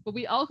 But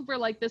we all were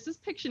like, this is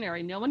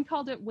Pictionary. No one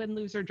called it win,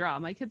 lose, or draw.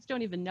 My kids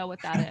don't even know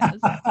what that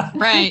is.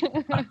 Right.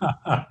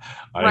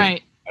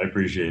 Right. I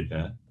appreciate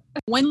that.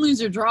 Win,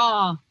 lose, or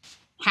draw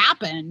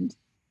happened,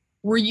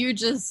 were you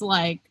just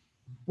like,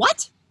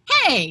 what?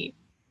 Hey.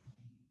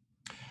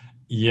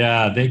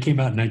 Yeah, they came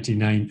out in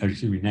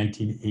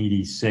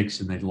 1986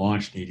 and they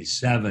launched in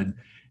 87.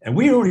 And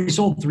we already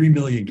sold 3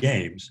 million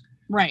games.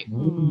 Right.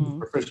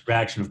 Our first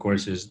reaction, of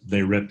course, is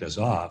they ripped us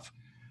off.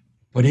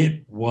 But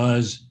it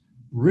was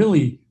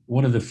really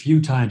one of the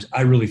few times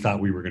I really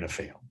thought we were going to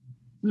fail.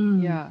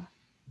 Yeah.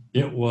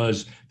 It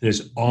was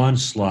this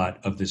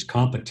onslaught of this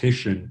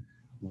competition,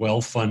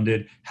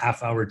 well-funded,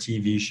 half-hour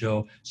TV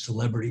show,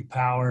 celebrity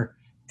power.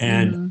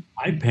 And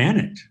I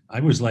panicked. I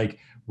was like,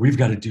 we've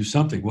got to do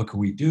something. What can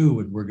we do?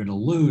 And we're going to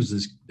lose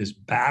this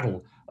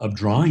battle of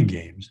drawing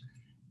games.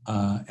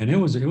 And it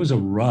was a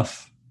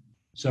rough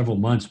several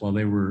months while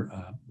they were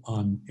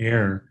on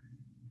air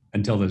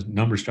until the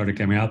numbers started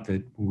coming out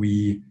that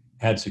we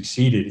had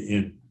succeeded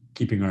in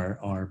keeping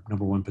our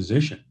number one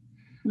position.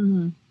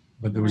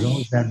 But there was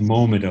always that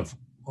moment of,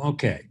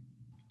 okay,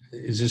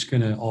 is this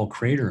going to all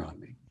crater on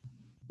me?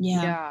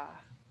 Yeah.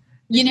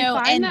 You Did know,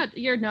 you find and that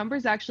your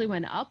numbers actually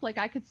went up? Like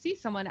I could see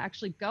someone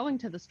actually going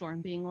to the store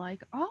and being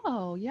like,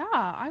 oh yeah,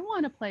 I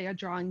want to play a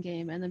drawing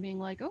game. And then being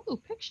like, oh,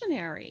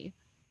 Pictionary.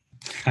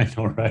 I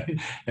know, right?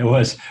 It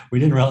was, we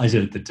didn't realize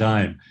it at the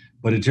time,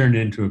 but it turned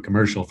into a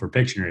commercial for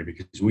Pictionary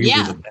because we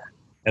were the best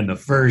and the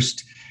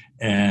first.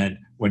 And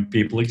when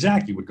people would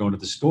go to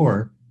the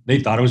store, they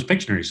thought it was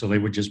Pictionary, so they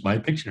would just buy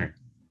Pictionary.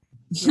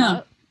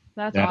 Yeah,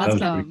 that's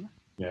awesome.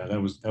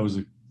 That was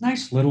a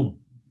nice little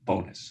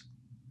bonus.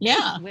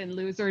 Yeah. Win,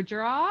 lose, or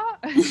draw.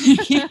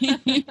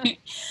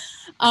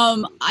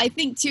 I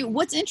think too,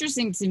 what's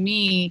interesting to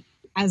me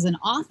as an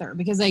author,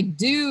 because I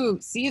do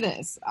see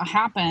this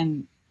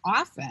happen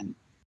often,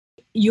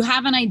 you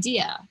have an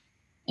idea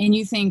and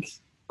you think,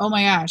 oh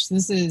my gosh,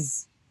 this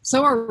is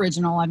so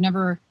original. I've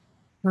never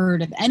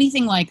heard of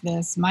anything like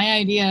this. My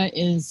idea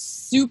is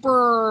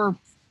super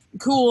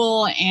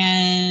cool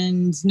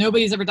and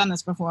nobody's ever done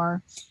this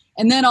before.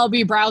 And then I'll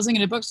be browsing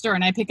in a bookstore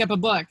and I pick up a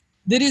book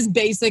that is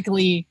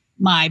basically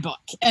my book.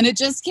 And it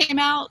just came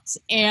out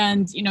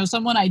and,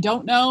 someone I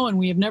don't know and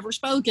we have never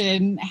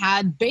spoken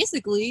had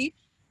basically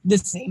the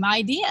same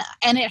idea.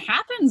 And it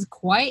happens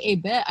quite a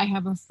bit. I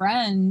have a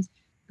friend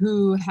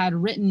who had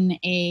written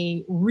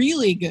a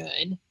really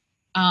good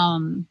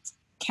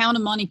Count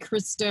of Monte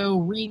Cristo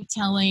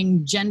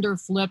retelling, gender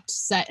flipped,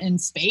 set in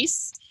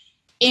space.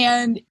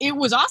 And it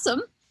was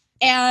awesome.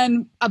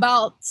 And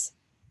about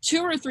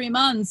 2 or 3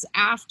 months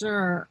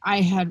after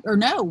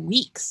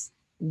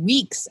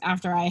weeks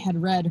after I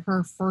had read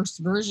her first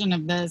version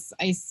of this,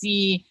 I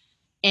see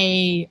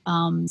a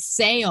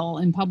sale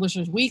in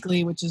Publishers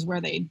Weekly, which is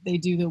where they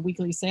do the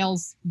weekly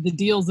sales, the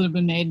deals that have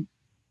been made.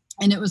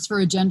 And it was for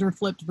a gender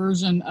flipped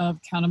version of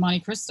Count of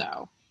Monte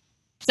Cristo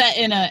set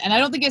in and I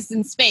don't think it's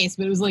in space,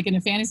 but it was like in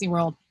a fantasy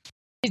world.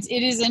 It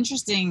is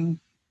interesting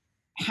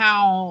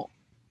how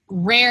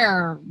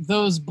rare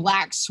those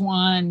black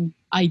swan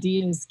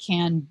ideas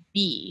can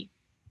be.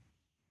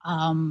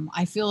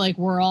 I feel like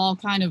we're all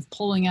kind of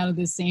pulling out of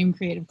the same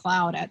creative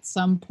cloud at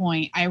some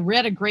point. I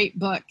read a great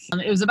book.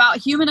 It was about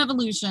human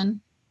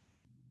evolution.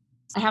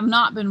 I have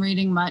not been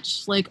reading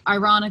much. Like,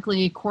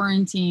 ironically,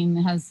 quarantine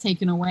has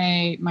taken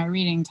away my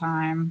reading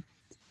time.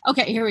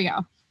 Okay, here we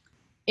go.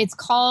 It's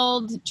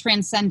called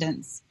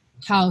Transcendence: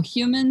 How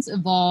Humans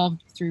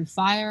Evolved Through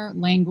Fire,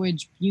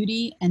 Language,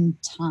 Beauty, and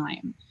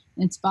Time.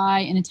 It's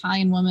by an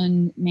Italian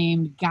woman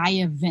named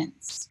Gaia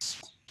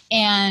Vince.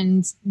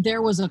 And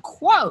there was a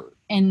quote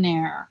in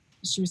there.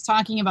 She was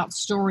talking about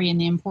story and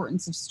the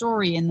importance of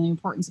story and the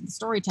importance of the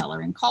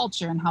storyteller and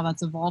culture and how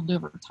that's evolved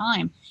over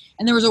time.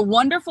 And there was a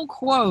wonderful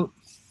quote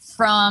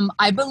from,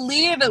 I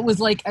believe it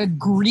was like a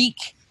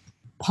Greek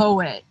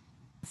poet,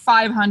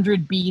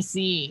 500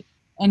 BC.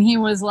 And he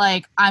was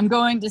like, I'm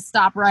going to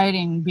stop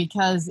writing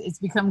because it's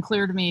become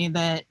clear to me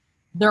that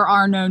there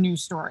are no new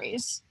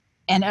stories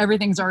and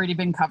everything's already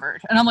been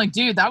covered. And I'm like,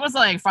 dude, that was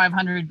like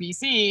 500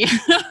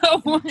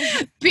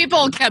 BC.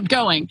 People kept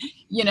going,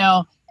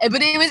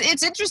 But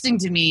it's interesting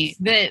to me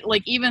that,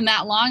 like, even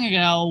that long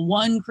ago,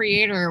 one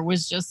creator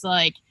was just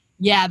like,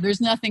 yeah,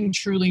 there's nothing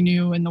truly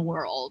new in the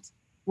world.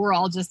 We're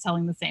all just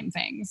telling the same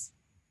things.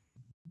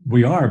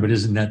 We are, but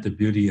isn't that the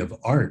beauty of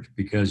art?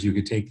 Because you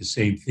could take the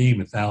same theme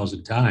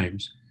 1,000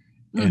 times,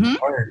 and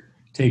art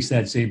takes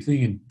that same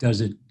thing and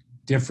does it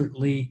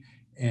differently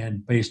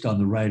and based on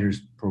the writer's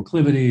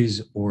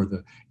proclivities or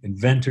the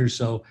inventor.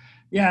 So,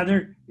 yeah,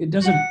 it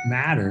doesn't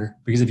matter,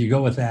 because if you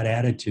go with that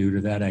attitude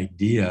or that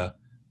idea,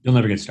 you'll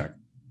never get started.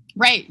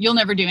 Right. You'll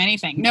never do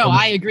anything. No,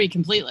 I agree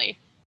completely.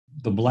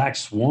 The Black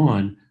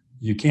Swan,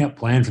 you can't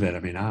plan for that. I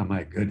mean, oh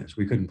my goodness,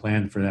 we couldn't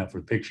plan for that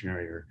for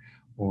Pictionary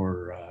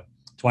or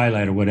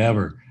Twilight or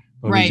whatever.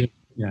 But right.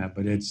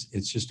 But it's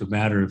just a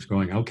matter of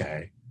going,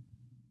 okay,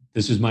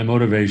 This is my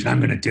motivation. I'm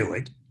going to do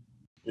it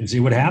and see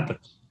what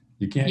happens.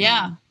 You can't.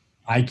 Yeah.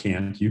 I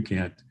can't. You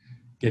can't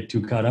get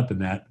too caught up in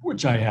that,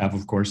 which I have,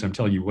 of course. I'm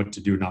telling you what to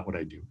do, not what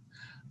I do.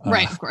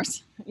 Right, of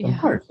course. Of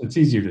course, it's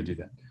easier to do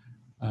that.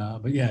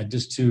 But yeah,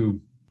 just to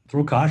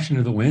throw caution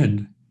to the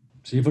wind,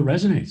 see if it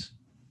resonates.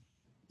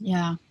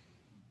 Yeah.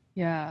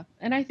 Yeah.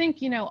 And I think,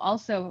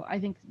 also, I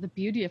think the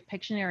beauty of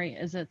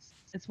Pictionary is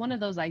it's one of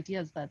those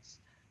ideas that's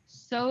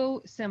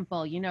so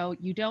simple.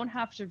 You don't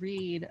have to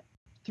read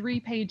 3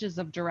 pages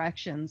of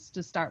directions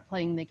to start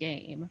playing the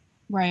game.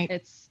 Right.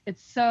 It's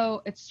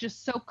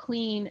just so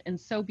clean and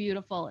so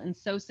beautiful and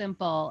so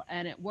simple,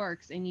 and it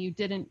works. And you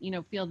didn't,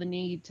 feel the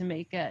need to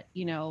make it,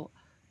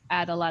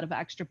 add a lot of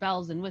extra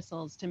bells and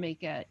whistles to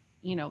make it,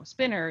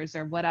 spinners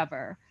or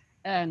whatever.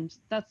 And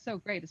that's so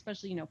great,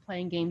 especially,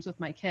 playing games with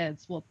my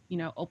kids. We'll,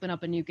 open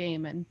up a new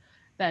game, and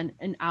then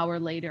an hour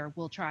later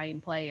we'll try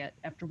and play it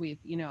after we've,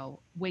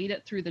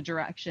 waded through the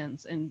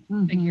directions and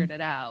figured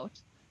it out.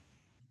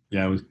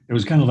 Yeah, it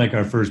was kind of like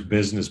our first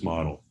business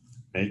model.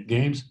 Make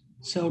games,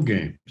 sell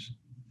games.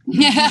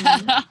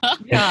 Yeah.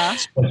 Yeah.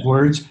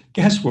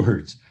 Guess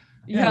words.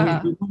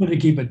 Yeah. We wanted to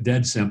keep it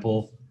dead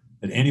simple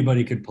that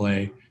anybody could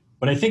play.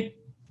 But I think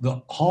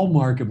the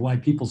hallmark of why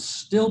people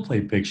still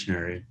play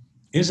Pictionary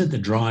isn't the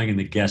drawing and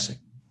the guessing.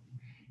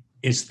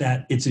 It's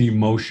that it's an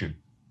emotion.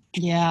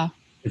 Yeah.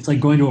 It's like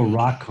going to a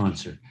rock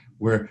concert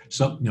where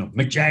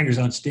Mick Jagger's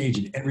on stage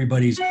and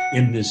everybody's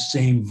in this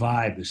same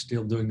vibe. They're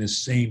still doing this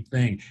same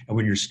thing. And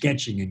when you're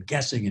sketching and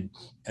guessing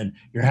and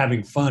you're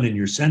having fun and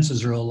your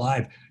senses are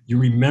alive, you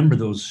remember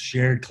those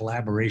shared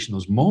collaboration,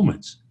 those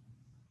moments.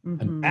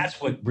 Mm-hmm. And that's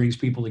what brings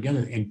people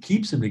together and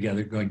keeps them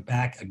together, going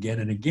back again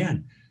and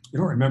again. You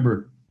don't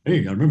remember,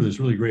 hey, I remember this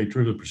really great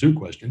Trivial Pursuit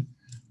question,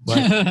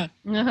 but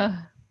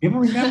you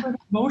remember the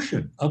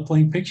emotion of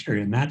playing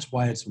Pictionary, and that's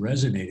why it's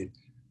resonated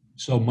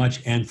so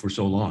much and for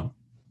so long.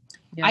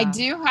 Yeah. I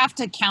do have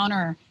to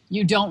counter,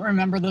 you don't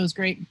remember those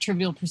great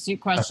Trivial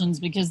Pursuit questions,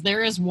 because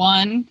there is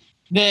one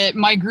that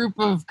my group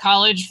of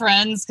college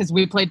friends, because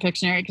we played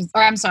Pictionary,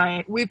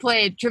 we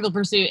played Trivial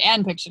Pursuit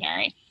and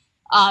Pictionary,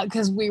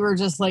 because we were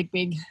just like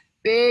big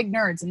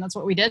nerds, and that's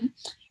what we did.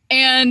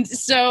 And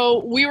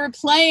so we were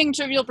playing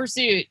Trivial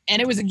Pursuit,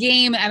 and it was a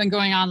game that had been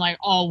going on like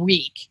all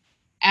week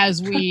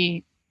as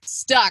we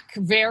stuck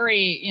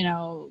very,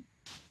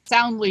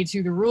 soundly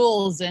to the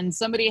rules, and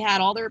somebody had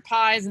all their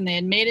pies and they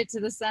had made it to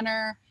the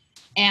center,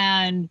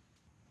 and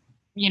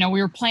we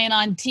were playing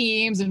on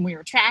teams and we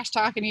were trash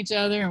talking each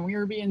other and we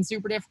were being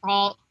super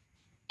difficult,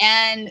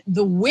 and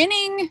the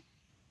winning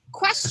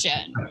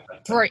question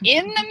for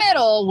in the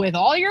middle with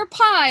all your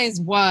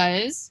pies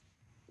was,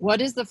 what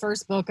is the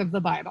first book of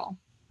the Bible?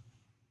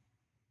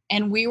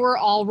 And we were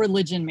all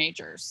religion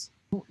majors.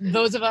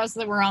 Those of us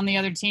that were on the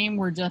other team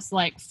were just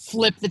like,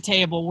 flip the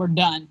table, we're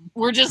done.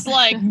 We're just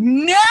like,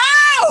 no!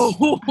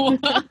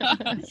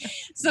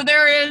 So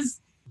there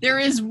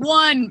is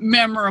one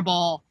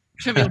memorable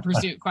Trivial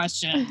Pursuit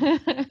question.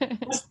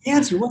 What's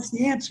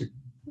the answer?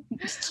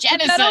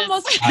 Genesis.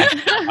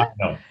 I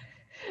know.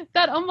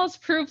 That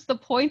almost proves the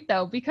point,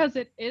 though, because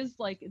it is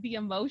like the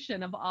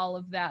emotion of all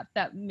of that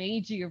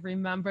made you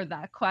remember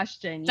that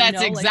question.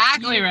 That's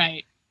exactly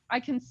right. I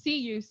can see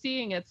you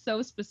seeing it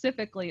so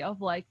specifically of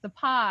like the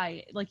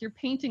pie, like you're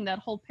painting that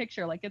whole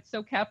picture, like it's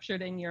so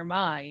captured in your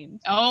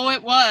mind. Oh,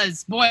 it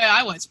was. Boy,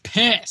 I was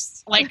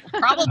pissed. Like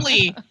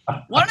probably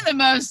one of the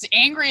most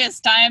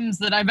angriest times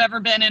that I've ever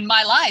been in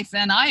my life.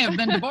 And I have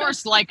been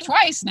divorced like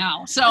twice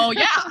now. So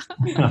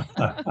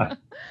yeah.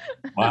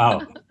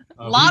 Wow.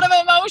 A lot of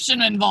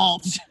emotion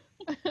involved.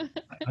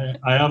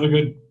 I have a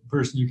good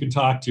person you can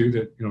talk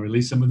to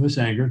release some of this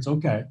anger. It's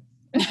okay.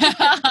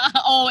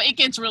 Oh, it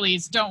gets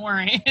released. Don't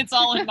worry. It's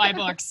all in my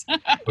books.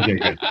 Okay,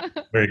 good.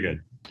 Very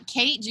good.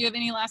 Kate, do you have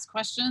any last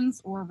questions?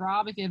 Or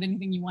Rob, if you have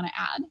anything you want to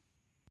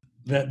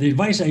add? The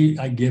advice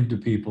I give to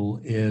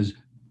people is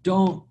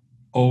don't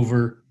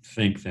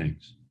overthink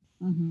things.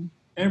 Mm-hmm.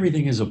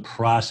 Everything is a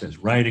process.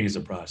 Writing is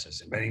a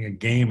process. Inventing a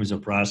game is a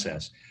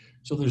process.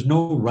 So there's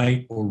no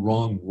right or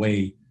wrong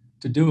way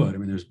to do it. I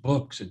mean, there's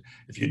books, and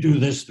if you do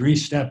this 3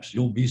 steps,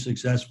 you'll be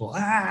successful.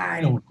 I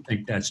don't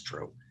think that's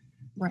true.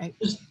 Right.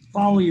 Just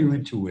follow your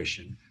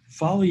intuition,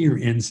 follow your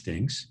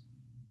instincts,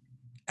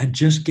 and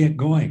just get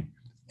going.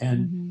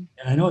 And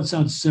I know it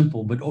sounds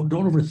simple, but don't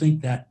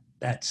overthink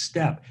that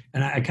step.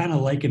 And I kind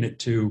of liken it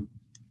to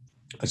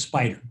a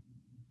spider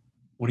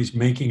when he's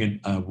making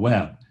a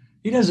web.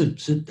 He doesn't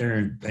sit there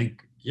and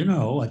think,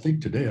 I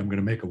think today I'm going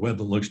to make a web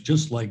that looks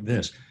just like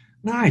this.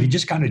 Nah, he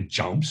just kind of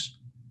jumps.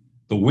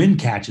 The wind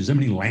catches him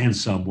and he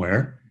lands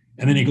somewhere.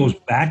 And then he goes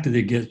back to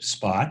the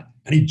spot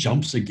and he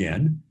jumps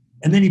again.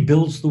 And then he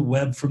builds the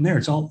web from there.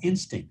 It's all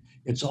instinct.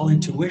 It's all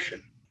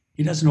intuition.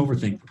 He doesn't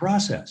overthink the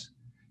process.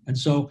 And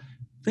so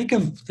think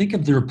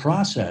of their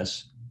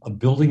process of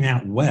building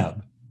that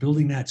web,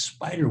 building that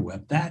spider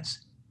web. That's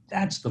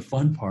the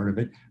fun part of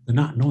it, the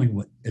not knowing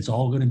what it's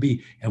all going to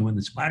be. And when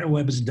the spider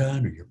web is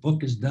done, or your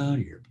book is done,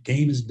 or your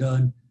game is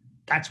done,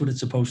 that's what it's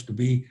supposed to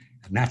be.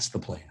 And that's the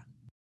plan.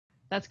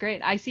 That's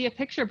great. I see a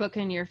picture book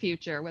in your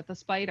future with a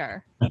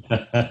spider. Or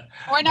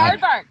an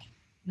aardvark.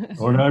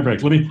 Or an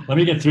aardvark. Let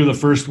me get through the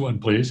first one,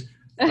 please.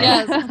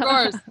 Yes, of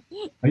course.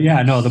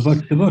 Yeah, no,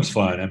 the book's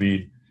fun. I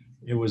mean,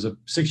 it was a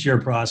 6-year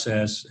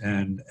process,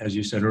 and as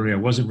you said earlier, I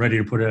wasn't ready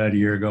to put it out a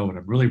year ago, but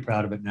I'm really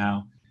proud of it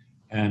now.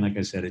 And like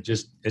I said, it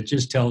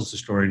just tells the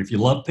story. And if you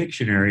love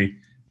Pictionary,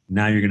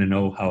 now you're going to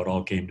know how it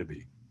all came to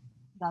be.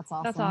 That's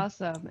awesome. That's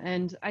awesome.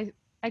 And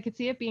I could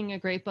see it being a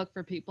great book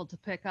for people to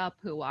pick up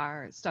who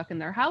are stuck in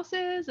their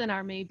houses and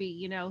are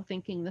maybe,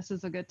 thinking this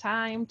is a good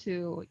time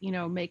to,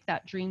 make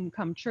that dream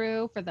come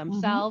true for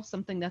themselves,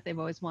 something that they've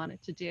always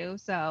wanted to do.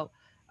 So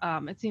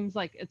it seems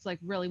like it's like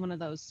really one of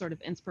those sort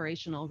of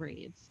inspirational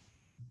reads.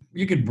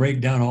 You could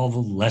break down all the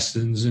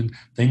lessons and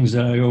things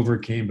that I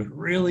overcame, but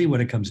really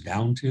what it comes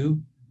down to,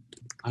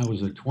 I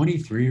was a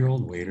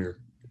 23-year-old waiter.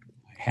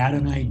 I had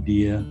an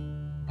idea.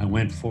 I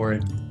went for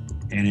it,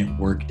 and it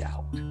worked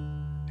out.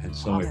 And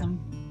so, Awesome.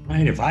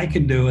 if I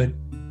can do it,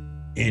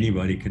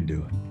 anybody can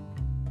do it.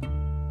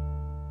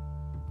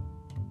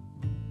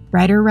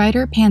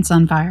 Writer, Pants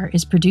on Fire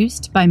is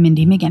produced by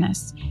Mindy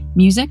McGinnis.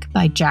 Music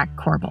by Jack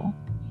Corbel.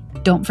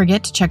 Don't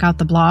forget to check out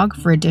the blog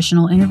for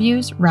additional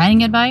interviews,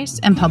 writing advice,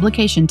 and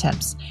publication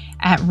tips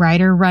at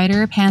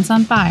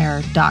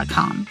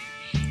writerpantsonfire.com.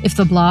 If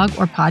the blog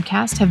or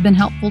podcast have been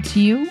helpful to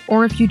you,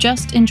 or if you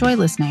just enjoy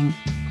listening,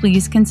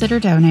 please consider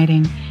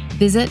donating.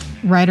 Visit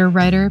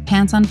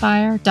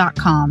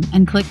writerpantsonfire.com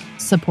and click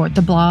Support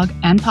the Blog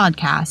and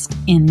Podcast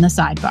in the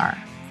sidebar.